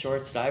couple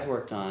shorts that I've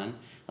worked on,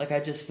 like I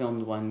just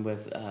filmed one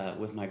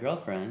with my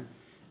girlfriend,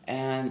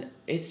 and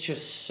it's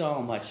just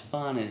so much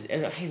fun.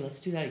 And hey,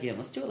 let's do that again.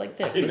 Let's do it like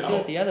this. Let's do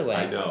it the other way.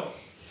 I know.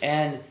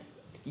 And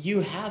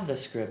you have the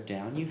script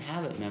down. You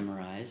have it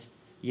memorized,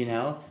 you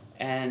know?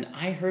 And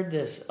I heard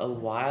this a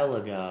while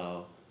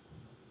ago.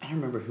 I don't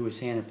remember who was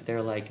saying it, but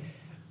they're like,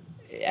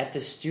 at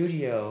the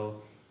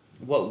studio,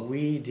 what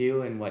we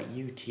do and what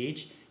you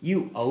teach,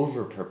 you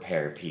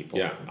over-prepare people.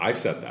 Yeah, I've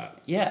said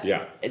that. Yeah.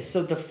 Yeah. It's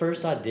so the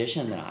first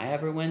audition that I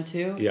ever went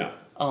to, Yeah.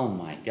 oh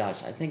my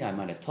gosh, I think I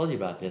might have told you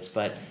about this,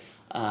 but,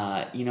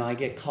 you know, I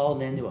get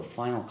called into a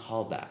final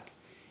callback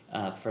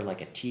for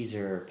like a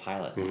teaser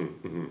pilot thing.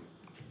 Mm-hmm.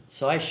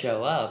 So I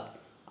show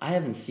up, I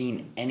haven't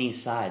seen any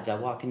sides. I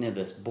walk into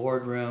this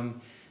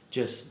boardroom,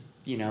 just,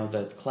 you know,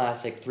 the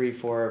classic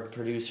 3-4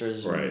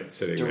 producers, Right,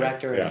 sitting there.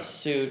 director in Yeah. a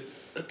suit,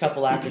 a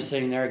couple actors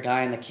sitting there, a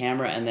guy in the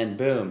camera, and then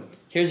boom,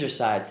 here's your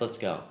sides, let's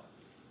go.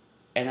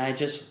 And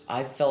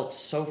I felt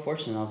so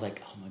fortunate. I was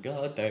like, oh my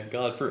God, thank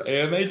God for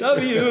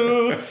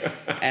AMAW.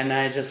 And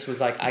I just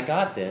was like, I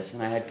got this.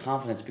 And I had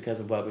confidence because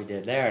of what we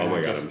did there. Oh And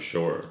my God, I'm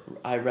sure.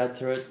 I read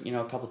through it, you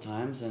know, a couple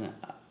times, and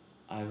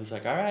I was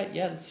like, all right,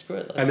 yeah, screw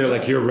it. Let's And they're do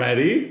like, it. you're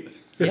ready?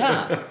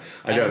 Yeah.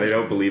 I know, they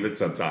don't believe it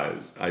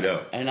sometimes. I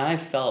know. And I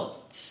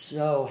felt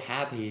so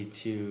happy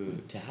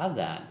to have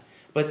that.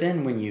 But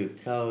then when you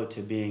go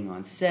to being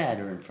on set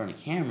or in front of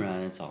camera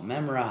and it's all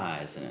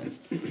memorized and it's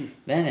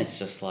then it's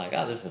just like,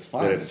 oh, this is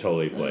fun. And it's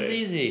totally this played.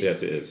 is easy.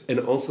 Yes, it is. And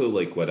also,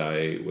 like what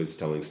I was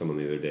telling someone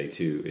the other day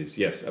too is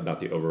yes about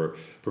the over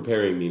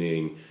preparing.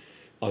 Meaning,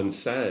 on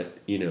set,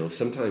 you know,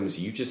 sometimes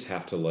you just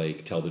have to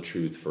like tell the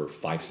truth for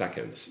 5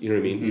 seconds. You know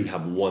what I mean? You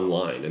have one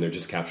line, and they're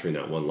just capturing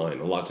that one line.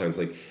 A lot of times,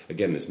 like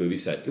again, this movie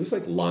set, it was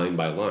like line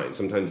by line.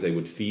 Sometimes they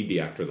would feed the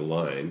actor the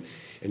line,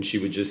 and she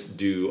would just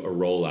do a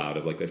rollout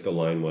of like if the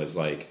line was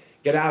like,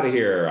 "Get out of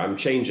here, I'm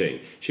changing."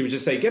 She would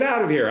just say, "Get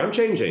out of here, I'm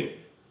changing."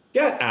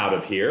 "Get out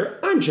of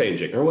here, I'm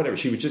changing," or whatever.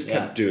 She would just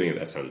kept doing it.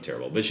 That sounded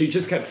terrible, but she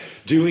just kept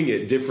doing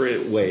it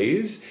different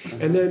ways.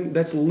 And then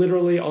that's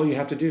literally all you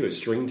have to do is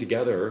string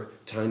together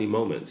tiny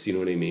moments. You know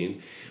what I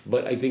mean?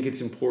 But I think it's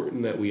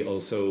important that we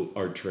also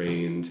are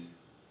trained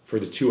for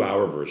the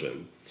 2-hour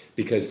version,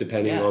 because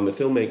depending on the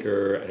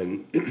filmmaker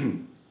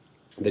and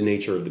the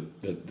nature of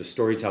the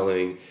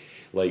storytelling,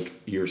 like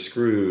you're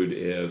screwed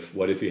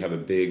what if you have a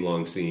big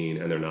long scene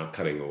and they're not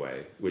cutting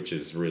away, which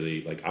is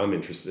really like, I'm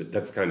interested.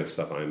 That's the kind of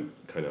stuff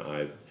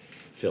I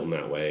film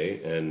that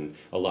way. And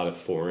a lot of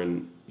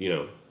foreign, you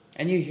know,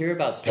 And you hear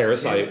about stuff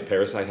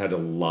Parasite had a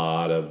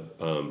lot of,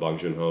 Bong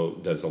Joon-ho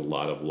does a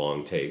lot of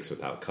long takes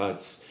without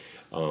cuts.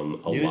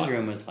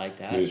 Newsroom was like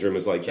that. Newsroom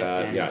is like Jeff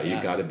that. Daniels,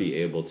 You got to be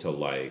able to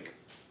like,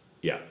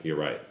 yeah, you're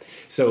right.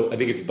 So I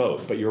think it's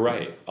both, but you're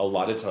right. A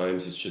lot of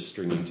times it's just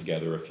stringing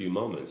together a few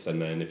moments,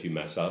 and then if you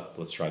mess up,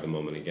 let's try the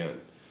moment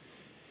again.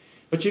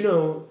 But you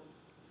know,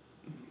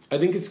 I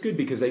think it's good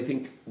because I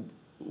think,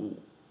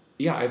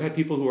 yeah, I've had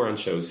people who are on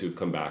shows who've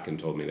come back and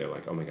told me, they're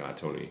like, "Oh my God,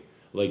 Tony."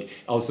 Like,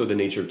 also the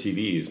nature of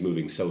TV is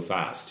moving so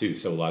fast too.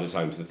 So a lot of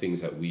times the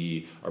things that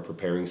we are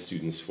preparing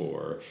students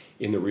for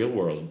in the real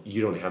world, you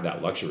don't have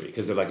that luxury,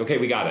 because they're like, "Okay,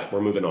 we got it,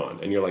 we're moving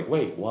on." And you're like,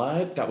 "Wait,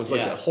 what? That was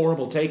like a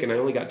horrible take and I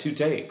only got 2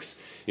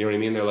 takes." You know what I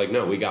mean? They're like,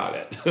 "No, we got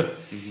it."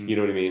 You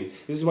know what I mean?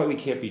 This is why we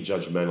can't be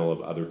judgmental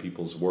of other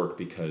people's work,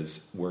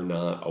 because we're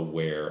not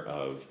aware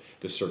of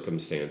the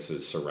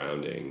circumstances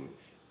surrounding,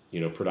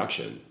 you know,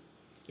 production.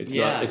 It's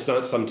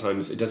not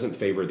sometimes, it doesn't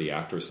favor the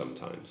actor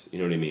sometimes. You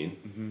know what I mean?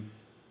 Mm-hmm.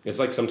 It's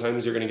like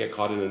sometimes you're going to get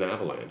caught in an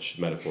avalanche,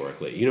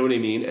 metaphorically. You know what I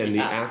mean? And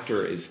the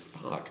actor is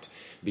fucked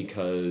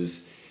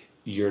because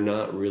you're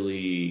not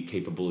really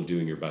capable of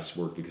doing your best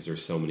work, because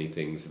there's so many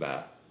things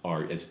that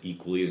are as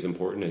equally as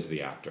important as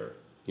the actor.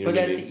 You know what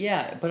I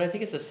mean? But I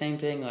think it's the same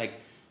thing like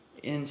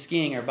in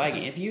skiing or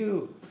biking. If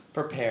you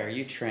prepare,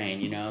 you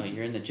train,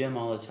 you're in the gym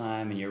all the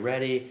time and you're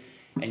ready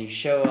and you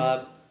show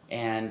up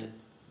and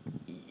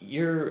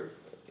you're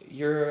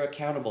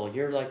accountable.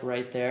 You're like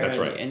right there. That's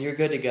right. And you're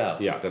good to go.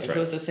 Yeah, that's right.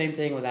 So it's the same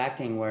thing with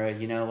acting where,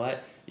 you know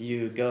what,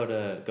 you go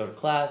to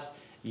class,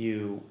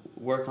 you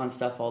work on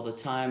stuff all the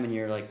time and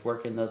you're like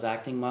working those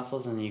acting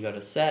muscles and then you go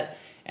to set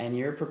and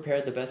you're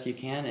prepared the best you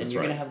can and That's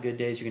you're right. going to have good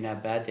days, you're going to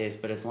have bad days,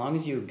 but as long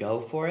as you go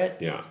for it,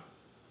 Yeah.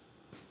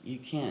 you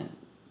can.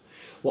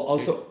 Well,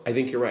 also, I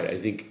think you're right. I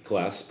think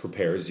class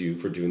prepares you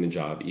for doing the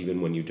job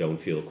even when you don't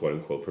feel quote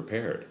unquote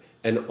prepared.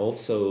 And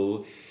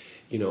also,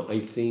 I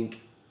think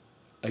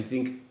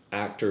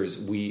actors,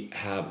 we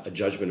have a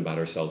judgment about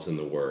ourselves in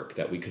the work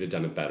that we could have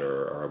done it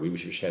better, or we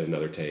should have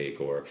another take,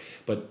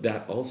 but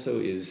that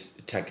also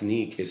is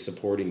technique is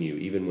supporting you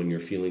even when you're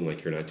feeling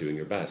like you're not doing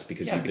your best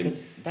because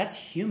that's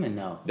human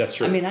though. That's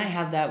true. I mean, I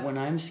have that when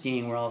I'm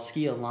skiing where I'll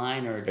ski a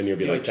line or and you'll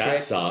be do like, a trick. that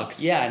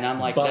sucked. Yeah, and I'm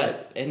like,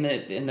 but, and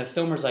the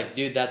filmer's like,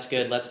 dude, that's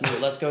good. Let's move.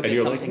 Let's go and get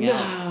you're something like,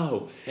 else.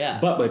 no. Yeah.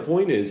 But my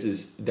point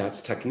is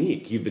that's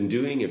technique. You've been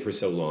doing it for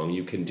so long,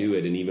 you can do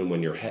it, and even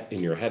when you're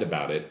in your head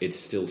about it, it's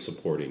still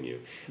supporting you.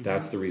 Mm-hmm.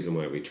 That's the reason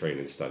why we train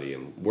and study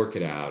and work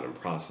it out and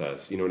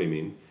process. You know what I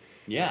mean?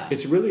 Yeah.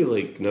 It's really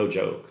like no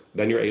joke.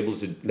 Then you're able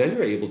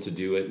to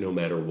do it no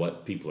matter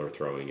what people are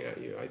throwing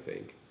at you, I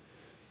think.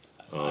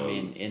 I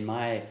mean, in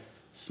my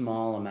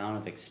small amount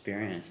of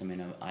experience,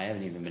 I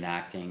haven't even been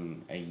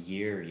acting a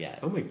year yet.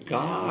 Oh my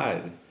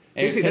God.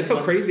 Seriously, That's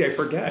so crazy, I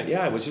forget.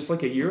 Yeah, it was just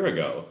like a year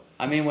ago.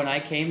 I mean, when I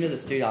came to the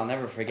studio, I'll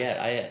never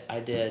forget, I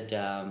did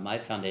my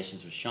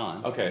foundations with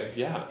Sean. Okay,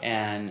 yeah.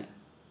 And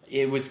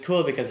it was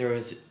cool because there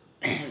was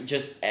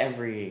just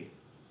every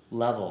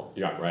level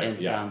in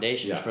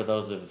foundations. For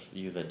those of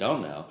you that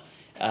don't know,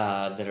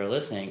 that are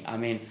listening, I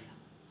mean,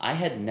 I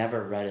had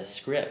never read a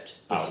script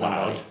with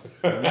somebody.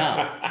 Loud.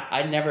 No,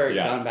 I'd never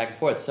gone back and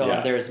forth.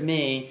 So there's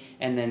me,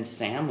 and then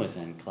Sam was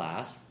in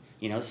class.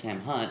 Sam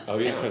Hunt. Oh,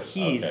 yeah. And so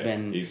he's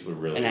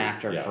really, an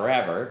actor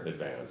forever.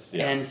 Advanced.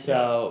 Yeah. And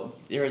so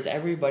there was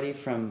everybody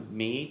from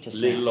me to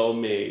Sam. Little old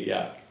me,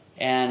 yeah.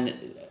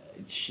 And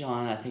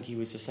Sean, I think he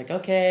was just like,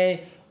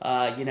 okay,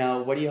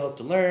 what do you hope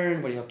to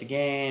learn? What do you hope to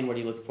gain? What are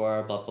you looking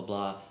for? Blah, blah,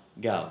 blah.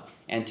 Go.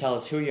 And tell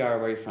us who you are,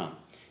 where you're from.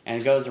 And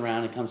it goes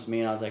around and comes to me,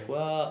 and I was like,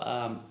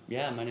 well,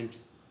 my name's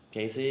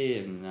Casey,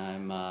 and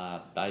I'm,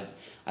 I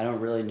don't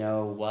really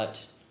know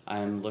what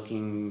I'm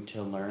looking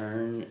to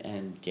learn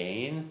and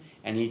gain.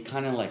 And he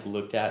kind of like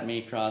looked at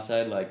me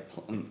cross-eyed, like,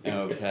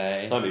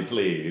 okay. Honey,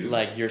 please.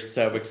 Like, you're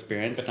so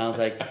experienced. And I was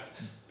like,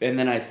 and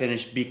then I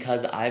finished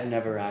because I've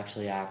never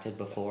actually acted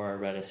before or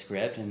read a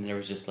script, and there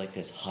was just like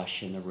this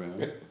hush in the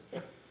room.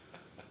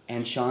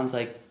 And Sean's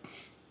like,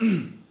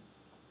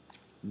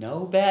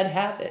 no bad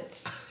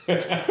habits.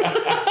 But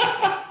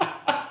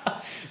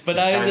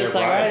I was just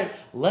like, all right,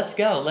 let's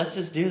go. Let's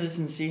just do this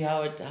and see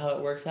how it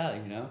works out,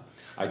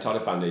 I taught a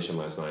foundation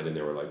last night, and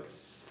there were like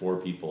 4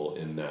 people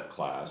in that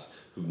class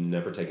who've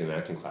never taken an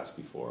acting class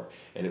before.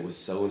 And it was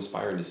so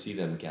inspiring to see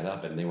them get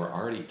up, and they were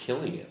already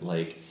killing it.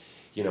 Like,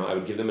 I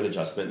would give them an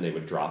adjustment, and they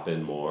would drop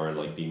in more and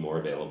like be more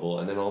available.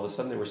 And then all of a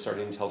sudden they were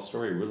starting to tell a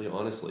story really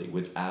honestly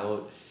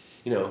without,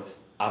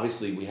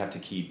 obviously we have to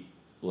keep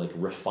like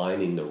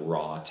refining the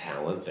raw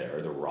talent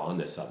there, the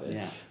rawness of it.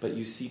 Yeah. But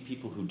you see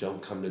people who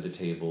don't come to the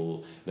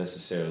table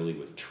necessarily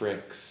with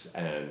tricks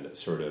and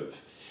sort of,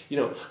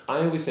 I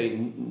always say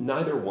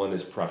neither one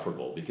is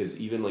preferable, because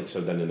even like,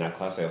 so then in that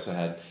class I also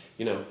had,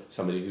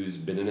 somebody who's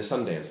been in a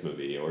Sundance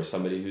movie or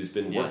somebody who's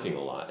been working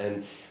a lot.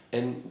 And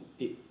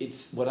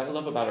it's what I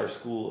love about our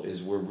school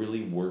is we're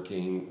really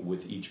working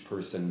with each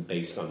person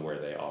based on where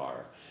they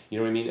are. You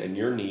know what I mean? And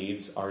your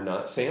needs are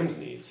not Sam's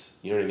needs.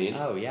 You know what I mean?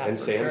 Oh, yeah. And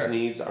Sam's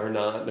needs are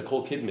not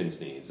Nicole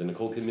Kidman's needs. And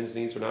Nicole Kidman's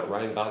needs are not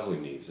Ryan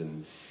Gosling needs.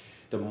 And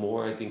the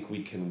more I think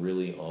we can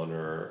really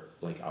honor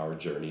like our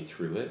journey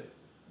through it,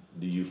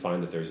 you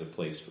find that there's a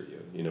place for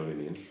you. You know what I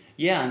mean?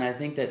 Yeah, and I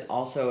think that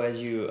also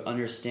as you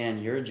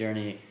understand your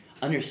journey,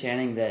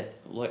 understanding that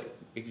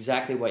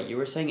exactly what you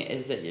were saying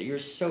is that you're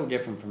so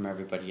different from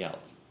everybody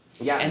else.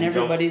 Yeah, and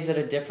everybody's at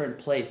a different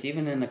place.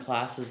 Even in the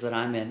classes that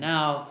I'm in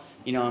now,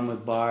 I'm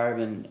with Barb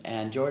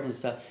and Jordan and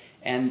stuff,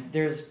 and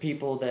there's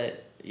people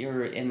that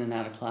you're in and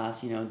out of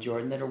class,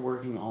 Jordan, that are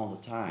working all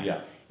the time.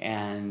 Yeah.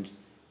 And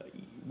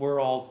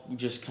we're all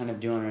just kind of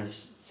doing the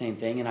same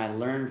thing, and I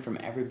learn from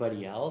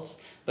everybody else.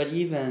 But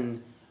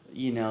even,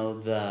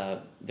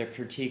 the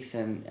critiques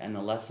and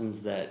the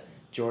lessons that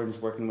Jordan's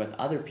working with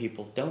other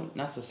people don't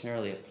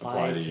necessarily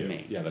apply to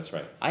me. Yeah, that's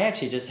right. I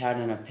actually just had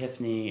an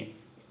epiphany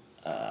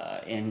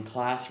in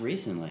class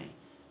recently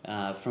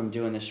from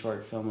doing this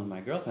short film with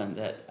my girlfriend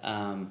that,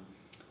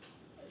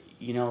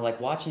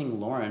 like watching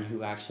Lauren,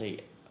 who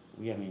actually,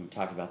 we haven't even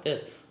talked about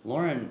this,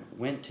 Lauren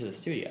went to the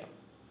studio.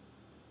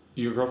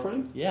 Your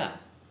girlfriend? Yeah,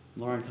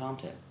 Lauren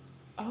Compton.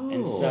 Oh.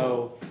 And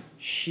so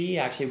she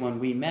actually, when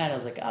we met, I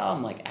was like, oh,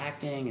 I'm like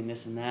acting and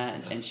this and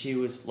that. And she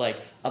was like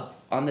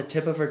up on the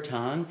tip of her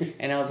tongue.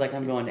 And I was like,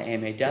 I'm going to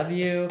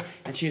AMAW.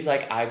 And she was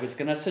like, I was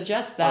going to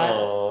suggest that.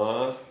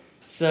 Aww.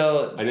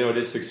 So I know it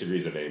is 6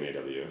 degrees of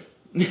AMAW.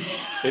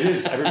 It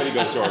is. Everybody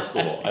goes to our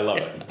school. I love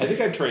it. I think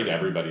I've trained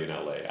everybody in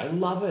LA. I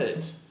love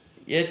it.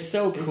 It's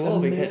so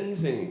cool it's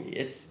amazing.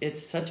 because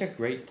it's such a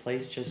great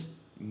place just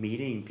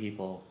meeting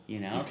people, you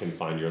know? You can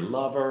find your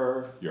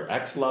lover, your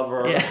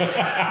ex-lover,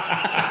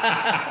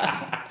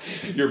 Yeah.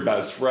 your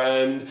best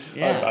friend,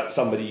 Yeah.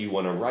 somebody you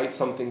want to write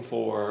something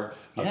for.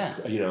 Yeah.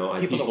 People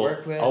People to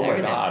work with, Oh my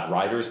everything. God,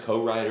 writers,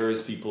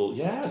 co-writers, people.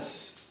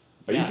 Yes.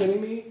 Are you Yeah.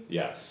 kidding me?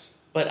 Yes.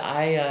 But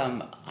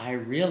I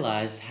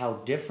realized how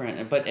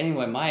different. But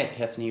anyway, my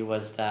epiphany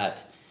was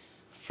that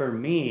for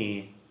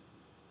me,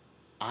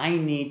 I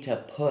need to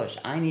push.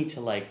 I need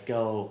to like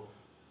go,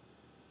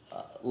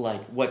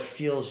 like what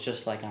feels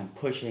just like I'm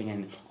pushing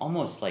and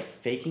almost like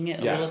faking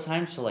it a Yeah. little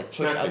time. So like push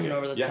up Connecting and it.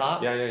 over the Yeah,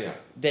 top. Yeah.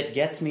 That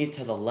gets me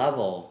to the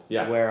level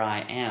Yeah. where I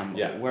am,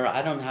 Yeah. where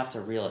I don't have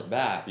to reel it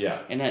back. Yeah.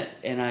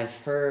 And I've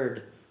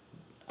heard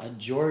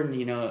Jordan,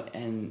 you know,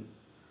 and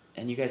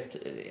you guys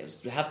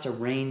have to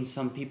rein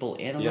some people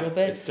in a little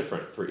bit. It's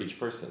different for each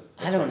person.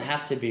 I don't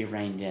have to be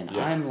reined in.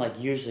 Yeah. I'm like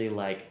usually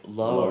like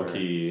lower. Low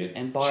key,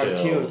 And Barb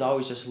chill. too is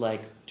always just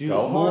like, dude,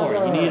 Go more.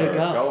 harder, You need to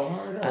go. go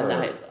harder.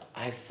 And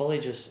I fully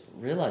just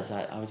realized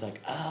that. I was like,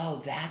 oh,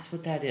 that's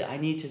what that is. I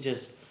need to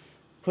just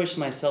push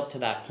myself to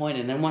that point.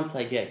 And then once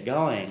I get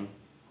going,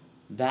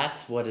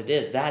 that's what it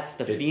is. That's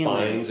the It feeling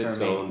finds for its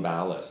me. own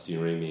ballast. You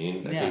know what I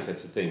mean? I Yeah. think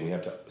that's the thing. We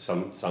have to.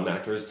 Some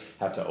actors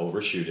have to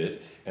overshoot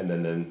it, and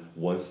then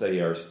once they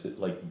are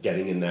like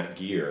getting in that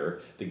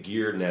gear, the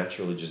gear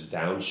naturally just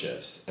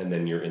downshifts, and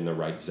then you're in the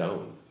right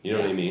zone. You know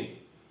what I Yeah. mean?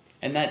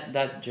 And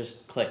that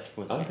just clicked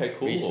with me Okay,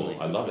 cool. recently.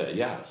 I love which it, was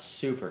yeah.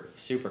 Super,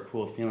 super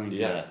cool feeling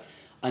Yeah. to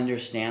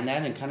understand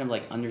that and kind of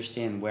like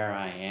understand where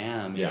I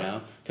am, you Yeah.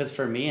 know? Because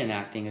for me in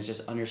acting is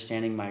just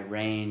understanding my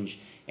range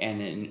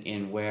and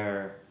in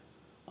where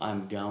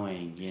I'm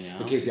going, you know?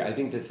 Okay, see, I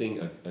think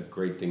a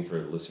great thing for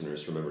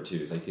listeners to remember too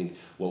is I think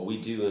what we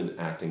do in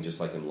acting, just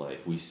like in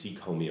life, we seek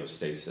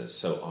homeostasis.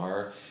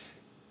 So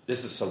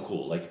this is so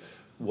cool. Like,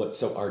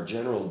 so our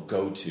general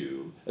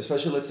go-to,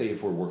 especially let's say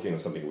if we're working on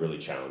something really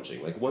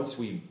challenging, like once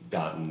we've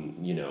gotten,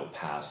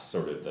 past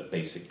sort of the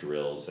basic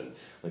drills and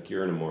like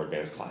you're in a more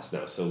advanced class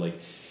now. So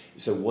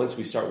once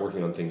we start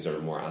working on things that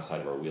are more outside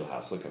of our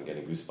wheelhouse, look, I'm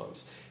getting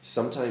goosebumps.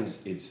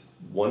 Sometimes it's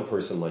one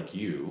person like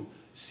you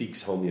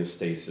seeks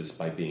homeostasis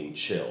by being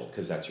chill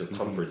because that's your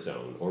comfort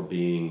zone, or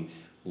being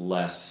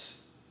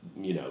less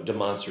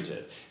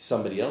demonstrative.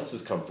 Somebody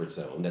else's comfort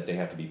zone that they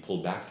have to be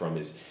pulled back from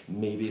is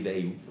maybe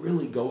they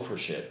really go for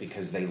shit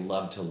because they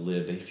love to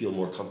live, they feel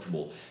more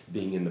comfortable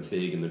being in the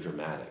big and the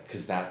dramatic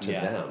because that to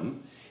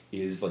them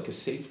is like a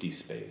safety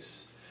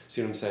space.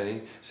 See what I'm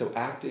saying? So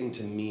acting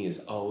to me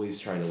is always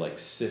trying to like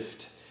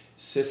sift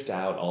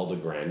out all the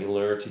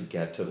granular to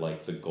get to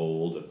like the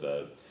gold of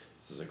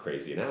this is a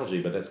crazy analogy,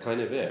 but that's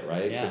kind of it,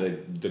 right? Yeah. To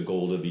the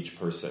gold of each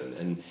person.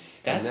 And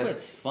That's that,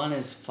 what's fun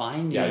is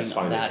finding it's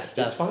finding that it.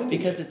 stuff. It's finding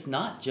because it. it's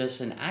not just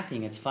in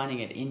acting, it's finding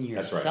it in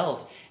That's right.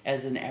 yourself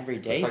as an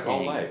everyday It's like all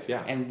thing. life,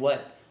 yeah. And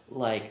what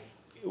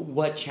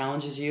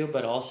challenges you,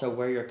 but also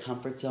where your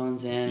comfort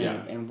zone's in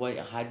and what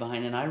you hide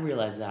behind. And I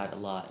realize that a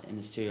lot in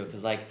the studio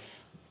because like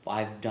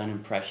I've done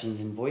impressions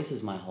and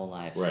voices my whole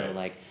life. Right. So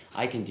like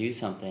I can do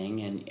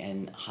something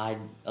and hide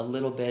a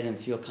little bit and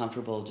feel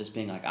comfortable just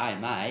being like, "Aye,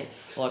 mate."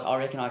 Like I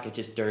reckon I could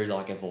just do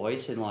like a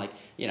voice and like,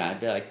 I'd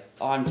be like,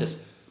 "Oh, I'm just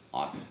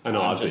an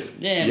Aussie.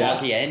 I'm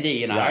Aussie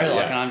Andy, and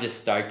I'm just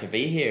stoked to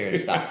be here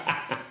and stuff."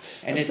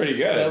 And That's it's pretty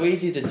good. so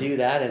easy to do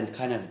that and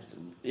kind of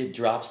it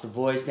drops the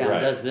voice down, Right.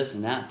 does this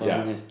and that, but Yeah.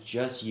 when it's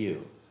just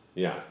you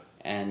Yeah.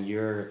 and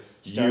you're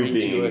starting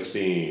You being to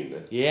seen.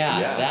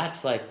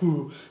 that's like,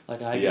 ooh,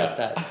 like I got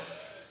that.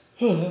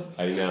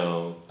 I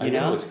know. I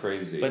know it's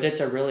crazy. But it's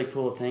a really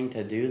cool thing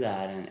to do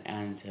that,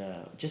 and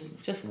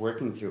just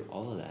working through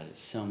all of that is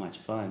so much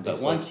fun. But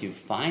It's once you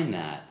find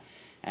that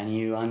and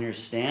you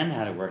understand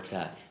how to work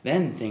that,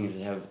 then things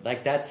have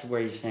like that's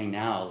where you're saying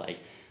now. Like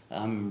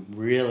I'm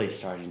really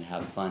starting to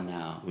have fun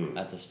now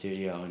at the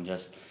studio and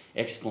just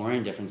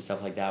exploring different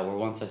stuff like that. Where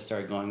once I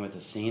start going with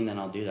a scene, then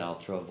I'll do that. I'll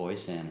throw a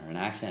voice in or an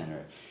accent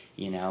or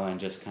and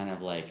just kind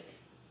of like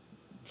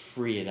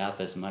free it up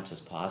as much as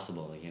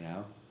possible.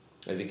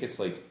 I think it's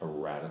like a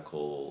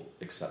radical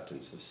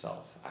acceptance of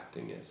self,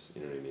 acting is.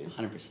 You know what I mean?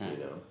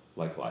 100%.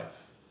 Like life.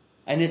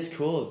 And it's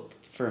cool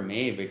for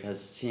me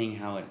because seeing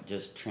how it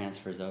just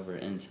transfers over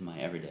into my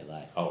everyday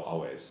life. Oh,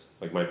 always.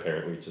 Like my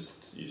parent, you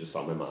just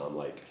saw my mom,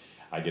 like,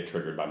 I get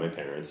triggered by my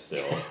parents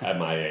still at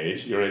my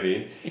age, you know what I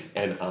mean?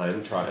 And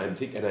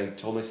and I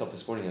told myself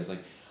this morning, I was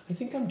like, I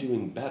think I'm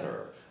doing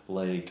better.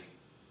 Like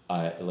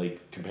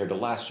compared to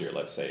last year,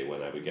 let's say,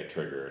 when I would get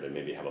triggered and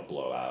maybe have a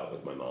blowout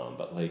with my mom.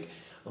 But like,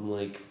 I'm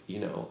like,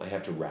 I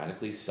have to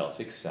radically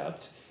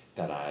self-accept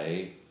that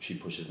she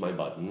pushes my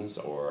buttons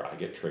or I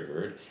get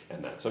triggered,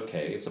 and that's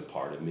okay. It's a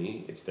part of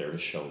me. It's there to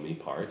show me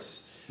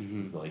parts,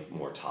 like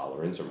more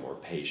tolerance or more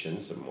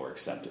patience and more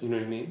acceptance. You know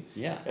what I mean?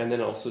 Yeah. And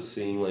then also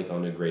seeing like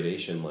on a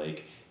gradation,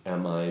 like,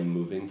 am I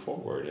moving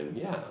forward? And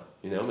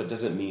it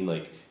doesn't mean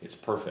like it's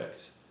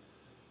perfect.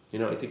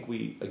 I think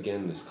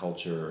this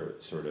culture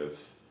sort of,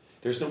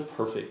 there's no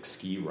perfect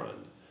ski run.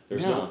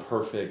 There's no No.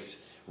 perfect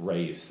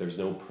race. There's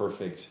no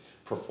perfect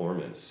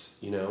performance,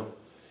 you know?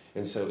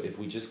 And so if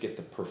we just get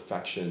the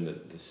perfection,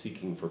 the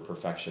seeking for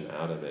perfection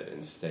out of it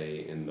and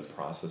stay in the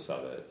process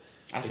of it.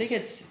 I think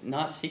it's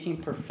not seeking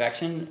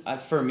perfection.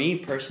 For me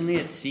personally,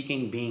 it's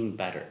seeking being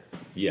better.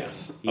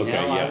 Yes. You Okay,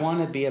 know, yes. I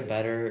want to be a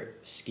better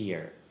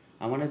skier.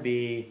 I want to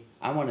be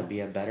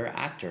a better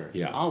actor.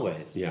 Yeah.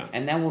 Always. Yeah.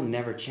 And that will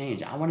never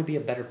change. I want to be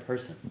a better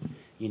person.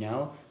 You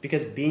know,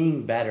 because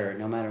being better,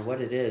 no matter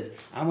what it is,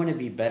 I want to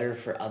be better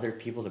for other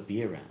people to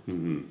be around.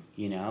 Mm-hmm.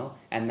 You know,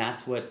 and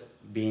that's what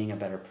being a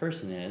better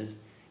person is.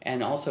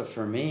 And also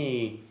for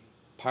me,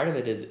 part of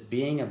it is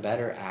being a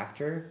better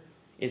actor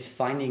is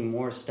finding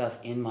more stuff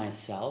in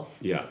myself.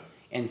 Yeah.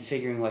 And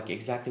figuring like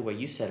exactly what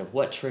you said of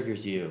what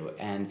triggers you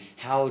and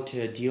how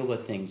to deal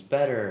with things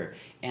better.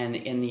 And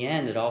in the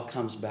end, it all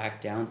comes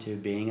back down to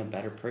being a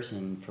better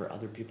person for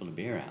other people to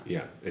be around.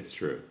 Yeah, it's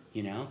true.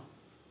 You know?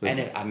 That's-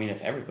 And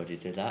if everybody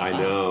did that, I wow.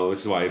 know.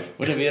 This is why...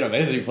 Wouldn't it be an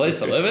amazing place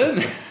to live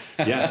in?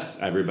 Yes,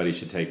 everybody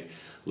should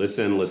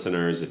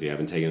listeners, if you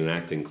haven't taken an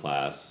acting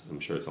class, I'm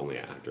sure it's only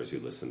actors who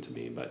listen to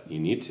me, but you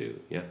need to.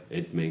 Yeah,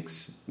 it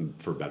makes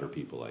for better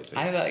people, I think.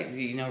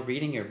 I've,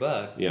 reading your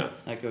book, Yeah.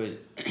 like I was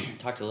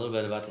talked a little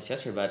bit about this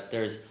yesterday, but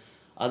there's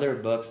other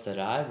books that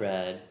I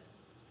read,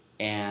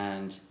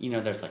 and,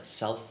 there's like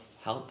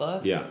self-help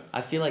books. Yeah.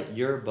 I feel like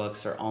your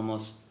books are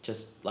almost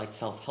just like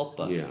self-help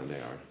books. Yeah, they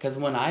are. Because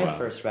when I Wow.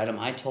 first read them,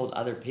 I told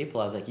other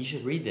people, I was like, you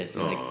should read this.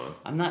 And they're like, Aw.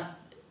 I'm not...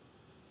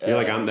 You're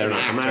like, I'm not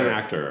an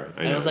actor.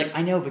 And I was like,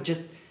 I know, but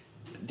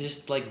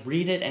just like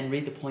read it and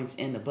read the points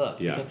in the book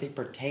Yeah. because they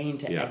pertain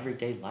to Yeah.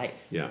 everyday life.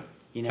 Yeah.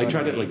 You know I what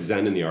tried I to mean? like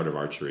Zen in the Art of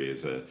Archery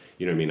is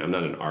I'm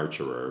not an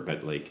archerer,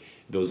 but like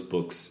those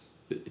books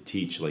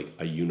teach like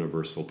a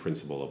universal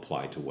principle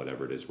applied to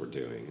whatever it is we're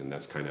doing. And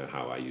that's kind of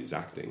how I use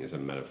acting as a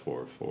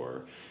metaphor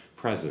for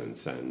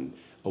presence and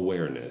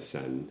awareness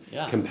and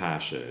Yeah.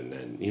 compassion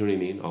and, you know what I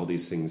mean? All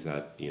these things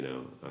that,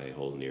 I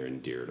hold near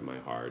and dear to my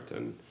heart.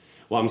 And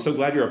well, I'm so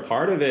glad you're a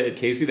part of it,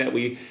 Casey, that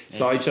we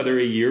saw each other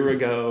a year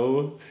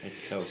ago. It's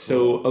so cool.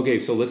 So, okay,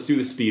 so let's do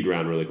the speed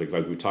round really quick.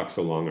 Like we've talked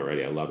so long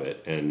already. I love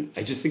it. And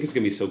I just think it's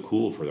going to be so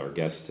cool for our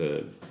guests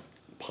to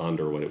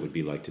ponder what it would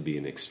be like to be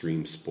an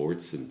extreme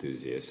sports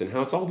enthusiast and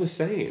how it's all the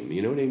same.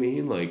 You know what I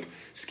mean? Like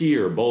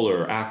skier,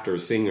 bowler, actor,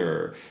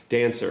 singer,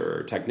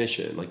 dancer,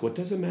 technician. Like what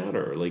does it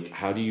matter? Like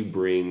how do you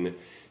bring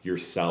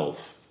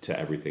yourself to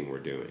everything we're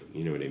doing?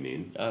 You know what I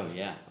mean? Oh,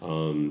 yeah.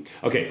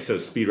 Okay, so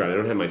speed round. I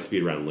don't have my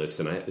speed round list,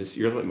 and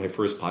you're like my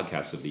first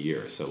podcast of the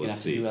year. So let's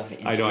see. do it off of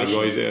I know I'm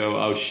going intuition. to.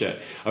 Oh shit.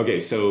 Okay,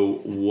 so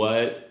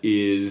what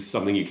is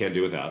something you can't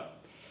do without?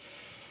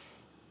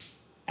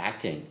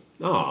 Acting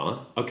Aw,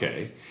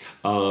 okay.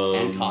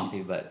 and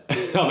coffee, but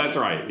Oh, that's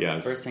right.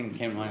 Yes. first thing that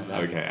came to mind was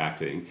acting. Okay,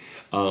 acting.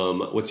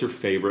 What's your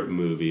favorite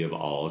movie of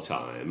all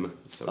time?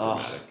 It's so Oh.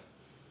 dramatic.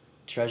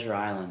 Treasure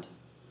Island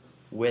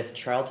with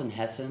Charlton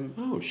Heston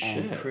Oh, shit.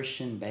 and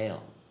Christian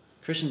Bale.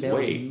 Christian Bale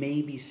was Wait.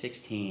 maybe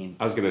 16.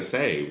 I was gonna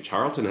say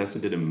Charlton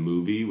Heston did a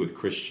movie with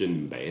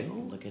Christian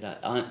Bale Look it up.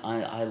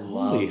 I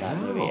love Holy that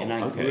hell. movie, and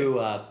I Okay. grew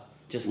up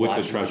just with the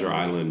watching Treasure that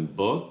movie. Island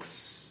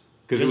books.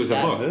 Because it Just was a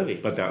that book, movie.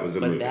 but that was a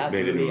But movie. that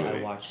made it a movie movie.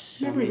 I watched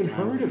so Never many even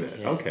times heard as of a it.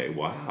 kid. Okay,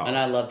 wow. And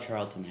I love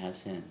Charlton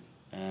Heston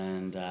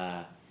and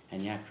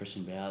yeah,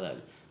 Christian Bale.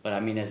 But I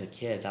mean, as a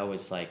kid, that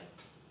was like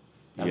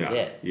that was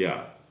it.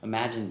 Yeah.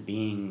 Imagine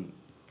being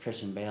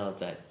Christian Bale as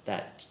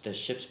the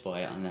ship's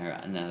boy on there,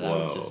 and that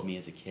was Whoa. just me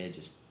as a kid,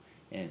 just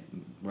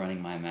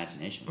running my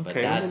imagination. But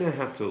Okay, I'm that's gonna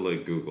have to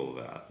like Google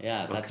that.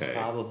 yeah, that's Okay.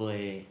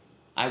 probably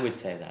I would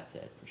say that's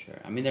it for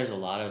sure. I mean, there's a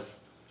lot of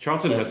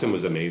Charlton That's- Heston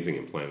was amazing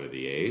in Planet of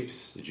the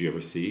Apes. Did you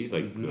ever see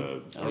like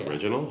the Oh, yeah.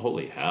 original?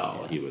 Holy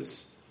hell, Yeah.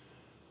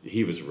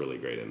 he was really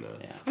great in that.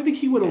 Yeah. I think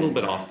he went a little And,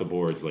 bit off the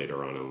boards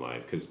later on in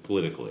life because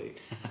politically.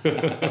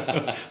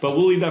 But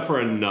we'll leave that for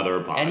another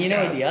podcast. And you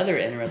know the other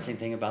interesting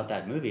thing about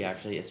that movie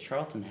actually is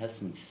Charlton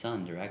Heston's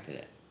son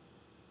directed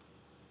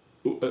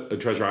it.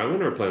 Treasure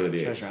Island or Planet of the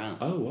Apes? Treasure Island.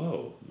 Oh,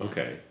 whoa. Yeah.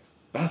 Okay.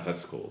 Ah,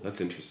 that's cool. That's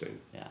interesting.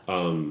 Yeah.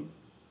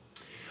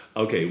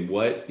 Okay,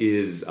 what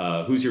is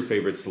who's your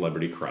favorite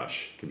celebrity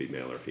crush? Could be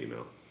male or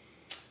female.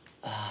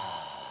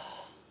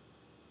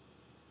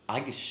 I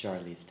guess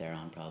Charlize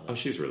Theron probably. Oh,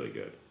 she's really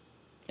good.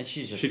 And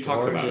she's just She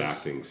talks about gorgeous,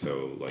 acting,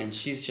 so like and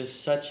she's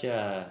just such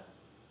a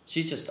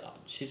she's just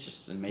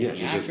an amazing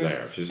Yeah, she's just actress.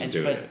 there. She's just and,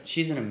 doing but it.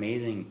 she's an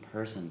amazing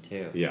person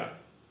too. yeah,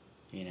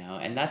 You know,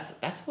 and that's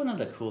one of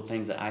the cool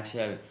things that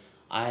actually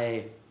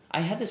I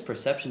had this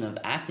perception of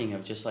acting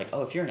of just like,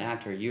 oh, if you're an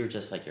actor, you're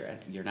just like you're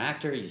an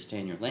actor, you stay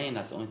in your lane,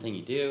 that's the only thing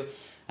you do.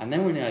 And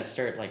then when I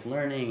start like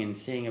learning and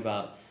seeing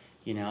about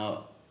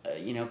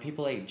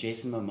people like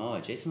Jason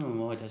Momoa. Jason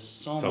Momoa does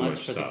so much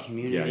for stuff. the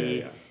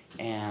community, Yeah.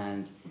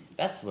 and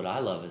that's what I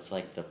love. Is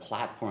like the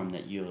platform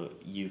that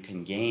you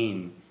can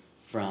gain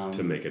from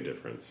to make a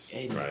difference,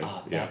 and,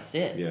 right? that's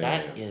it. Yeah,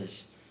 That yeah.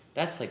 is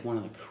that's like one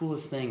of the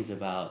coolest things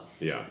about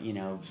Yeah.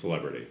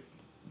 Celebrity.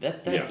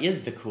 that Yeah.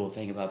 is the cool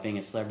thing about being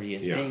a celebrity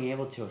is Yeah. being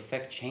able to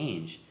affect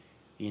change,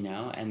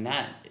 and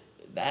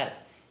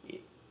that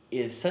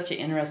is such an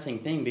interesting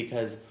thing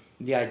because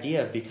the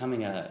idea of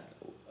becoming a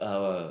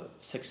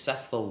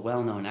successful,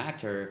 well-known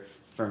actor,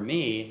 for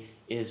me,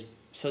 is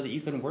so that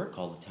you can work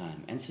all the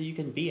time, and so you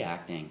can be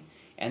acting.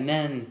 And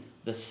then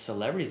the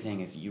celebrity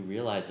thing is you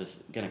realize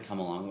is going to come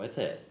along with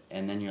it,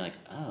 and then you're like,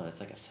 oh, it's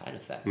like a side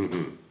effect.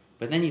 Mm-hmm.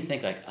 But then you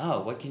think like,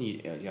 oh, what can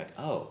you? You're like,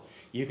 oh,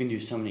 you can do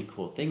so many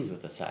cool things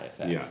with the side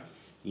effect. Yeah.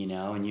 You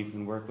know, and you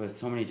can work with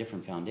so many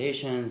different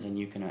foundations, and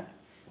you can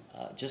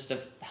just to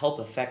help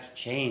affect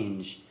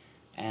change.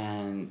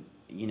 And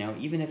you know,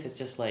 even if it's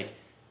just like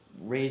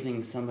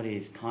raising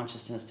somebody's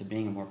consciousness to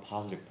being a more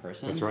positive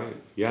person. That's right.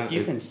 Yeah. If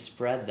you can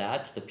spread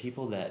that to the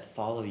people that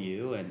follow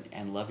you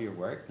and love your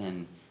work,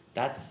 then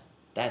that's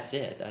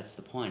it. That's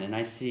the point. And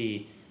I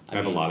see. I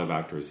have a lot of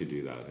actors who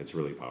do that. It's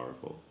really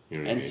powerful. You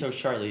know what I mean? So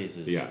Charlize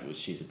is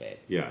she's a babe.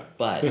 Yeah.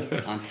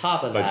 But on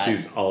top of but that,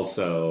 she's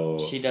also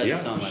she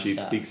does so much she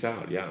stuff. speaks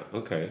out. Yeah.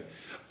 Okay.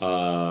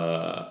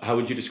 How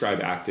would you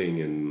describe acting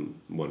in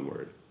one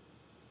word?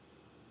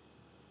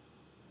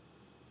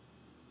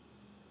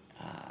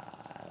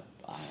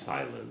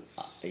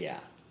 Silence. Yeah,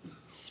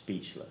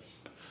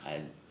 speechless.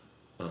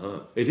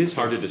 It is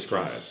hard to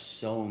describe.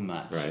 So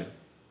much, right?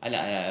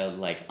 I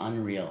like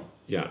unreal.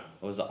 Yeah,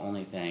 was the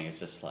only thing. It's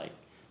just like,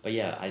 but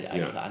yeah, I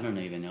don't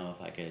even know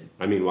if I could.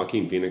 I mean,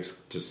 Joaquin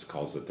Phoenix just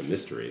calls it the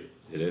mystery.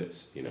 It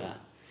is, you know. Yeah.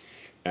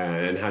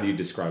 And how do you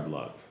describe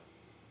love?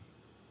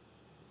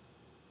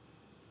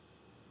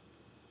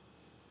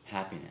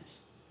 Happiness.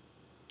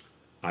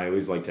 I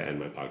always like to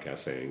end my podcast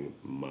saying,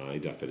 my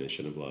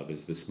definition of love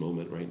is this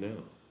moment right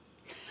now.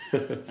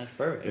 That's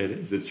perfect. It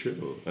is. It's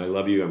true. I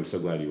love you. I'm so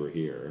glad you were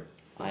here.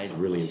 It's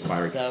really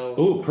inspiring.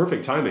 So,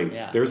 perfect timing.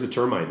 Yeah. There's the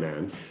Termite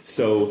Man.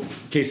 So,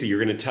 Casey, you're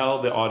going to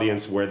tell the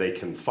audience where they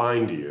can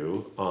find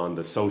you on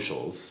the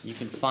socials. You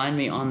can find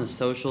me on the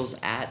socials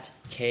at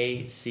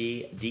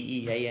KCDEANE,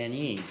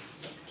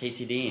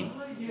 Casey Dean.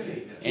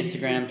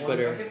 Instagram,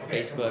 Twitter,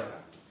 Facebook,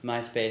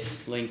 MySpace,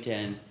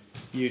 LinkedIn,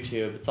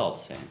 YouTube. It's all the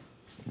same.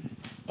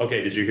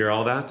 Okay, did you hear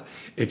all that?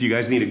 If you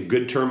guys need a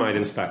good termite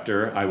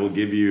inspector, I will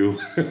give you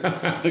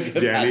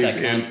Danny's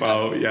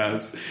info.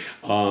 Yes.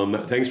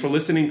 Thanks for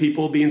listening,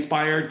 people. Be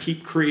inspired.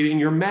 Keep creating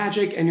your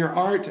magic and your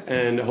art.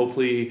 And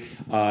hopefully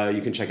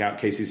you can check out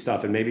Casey's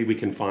stuff. And maybe we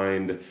can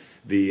find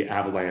the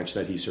avalanche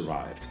that he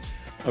survived.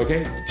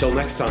 Okay, till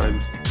next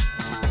time.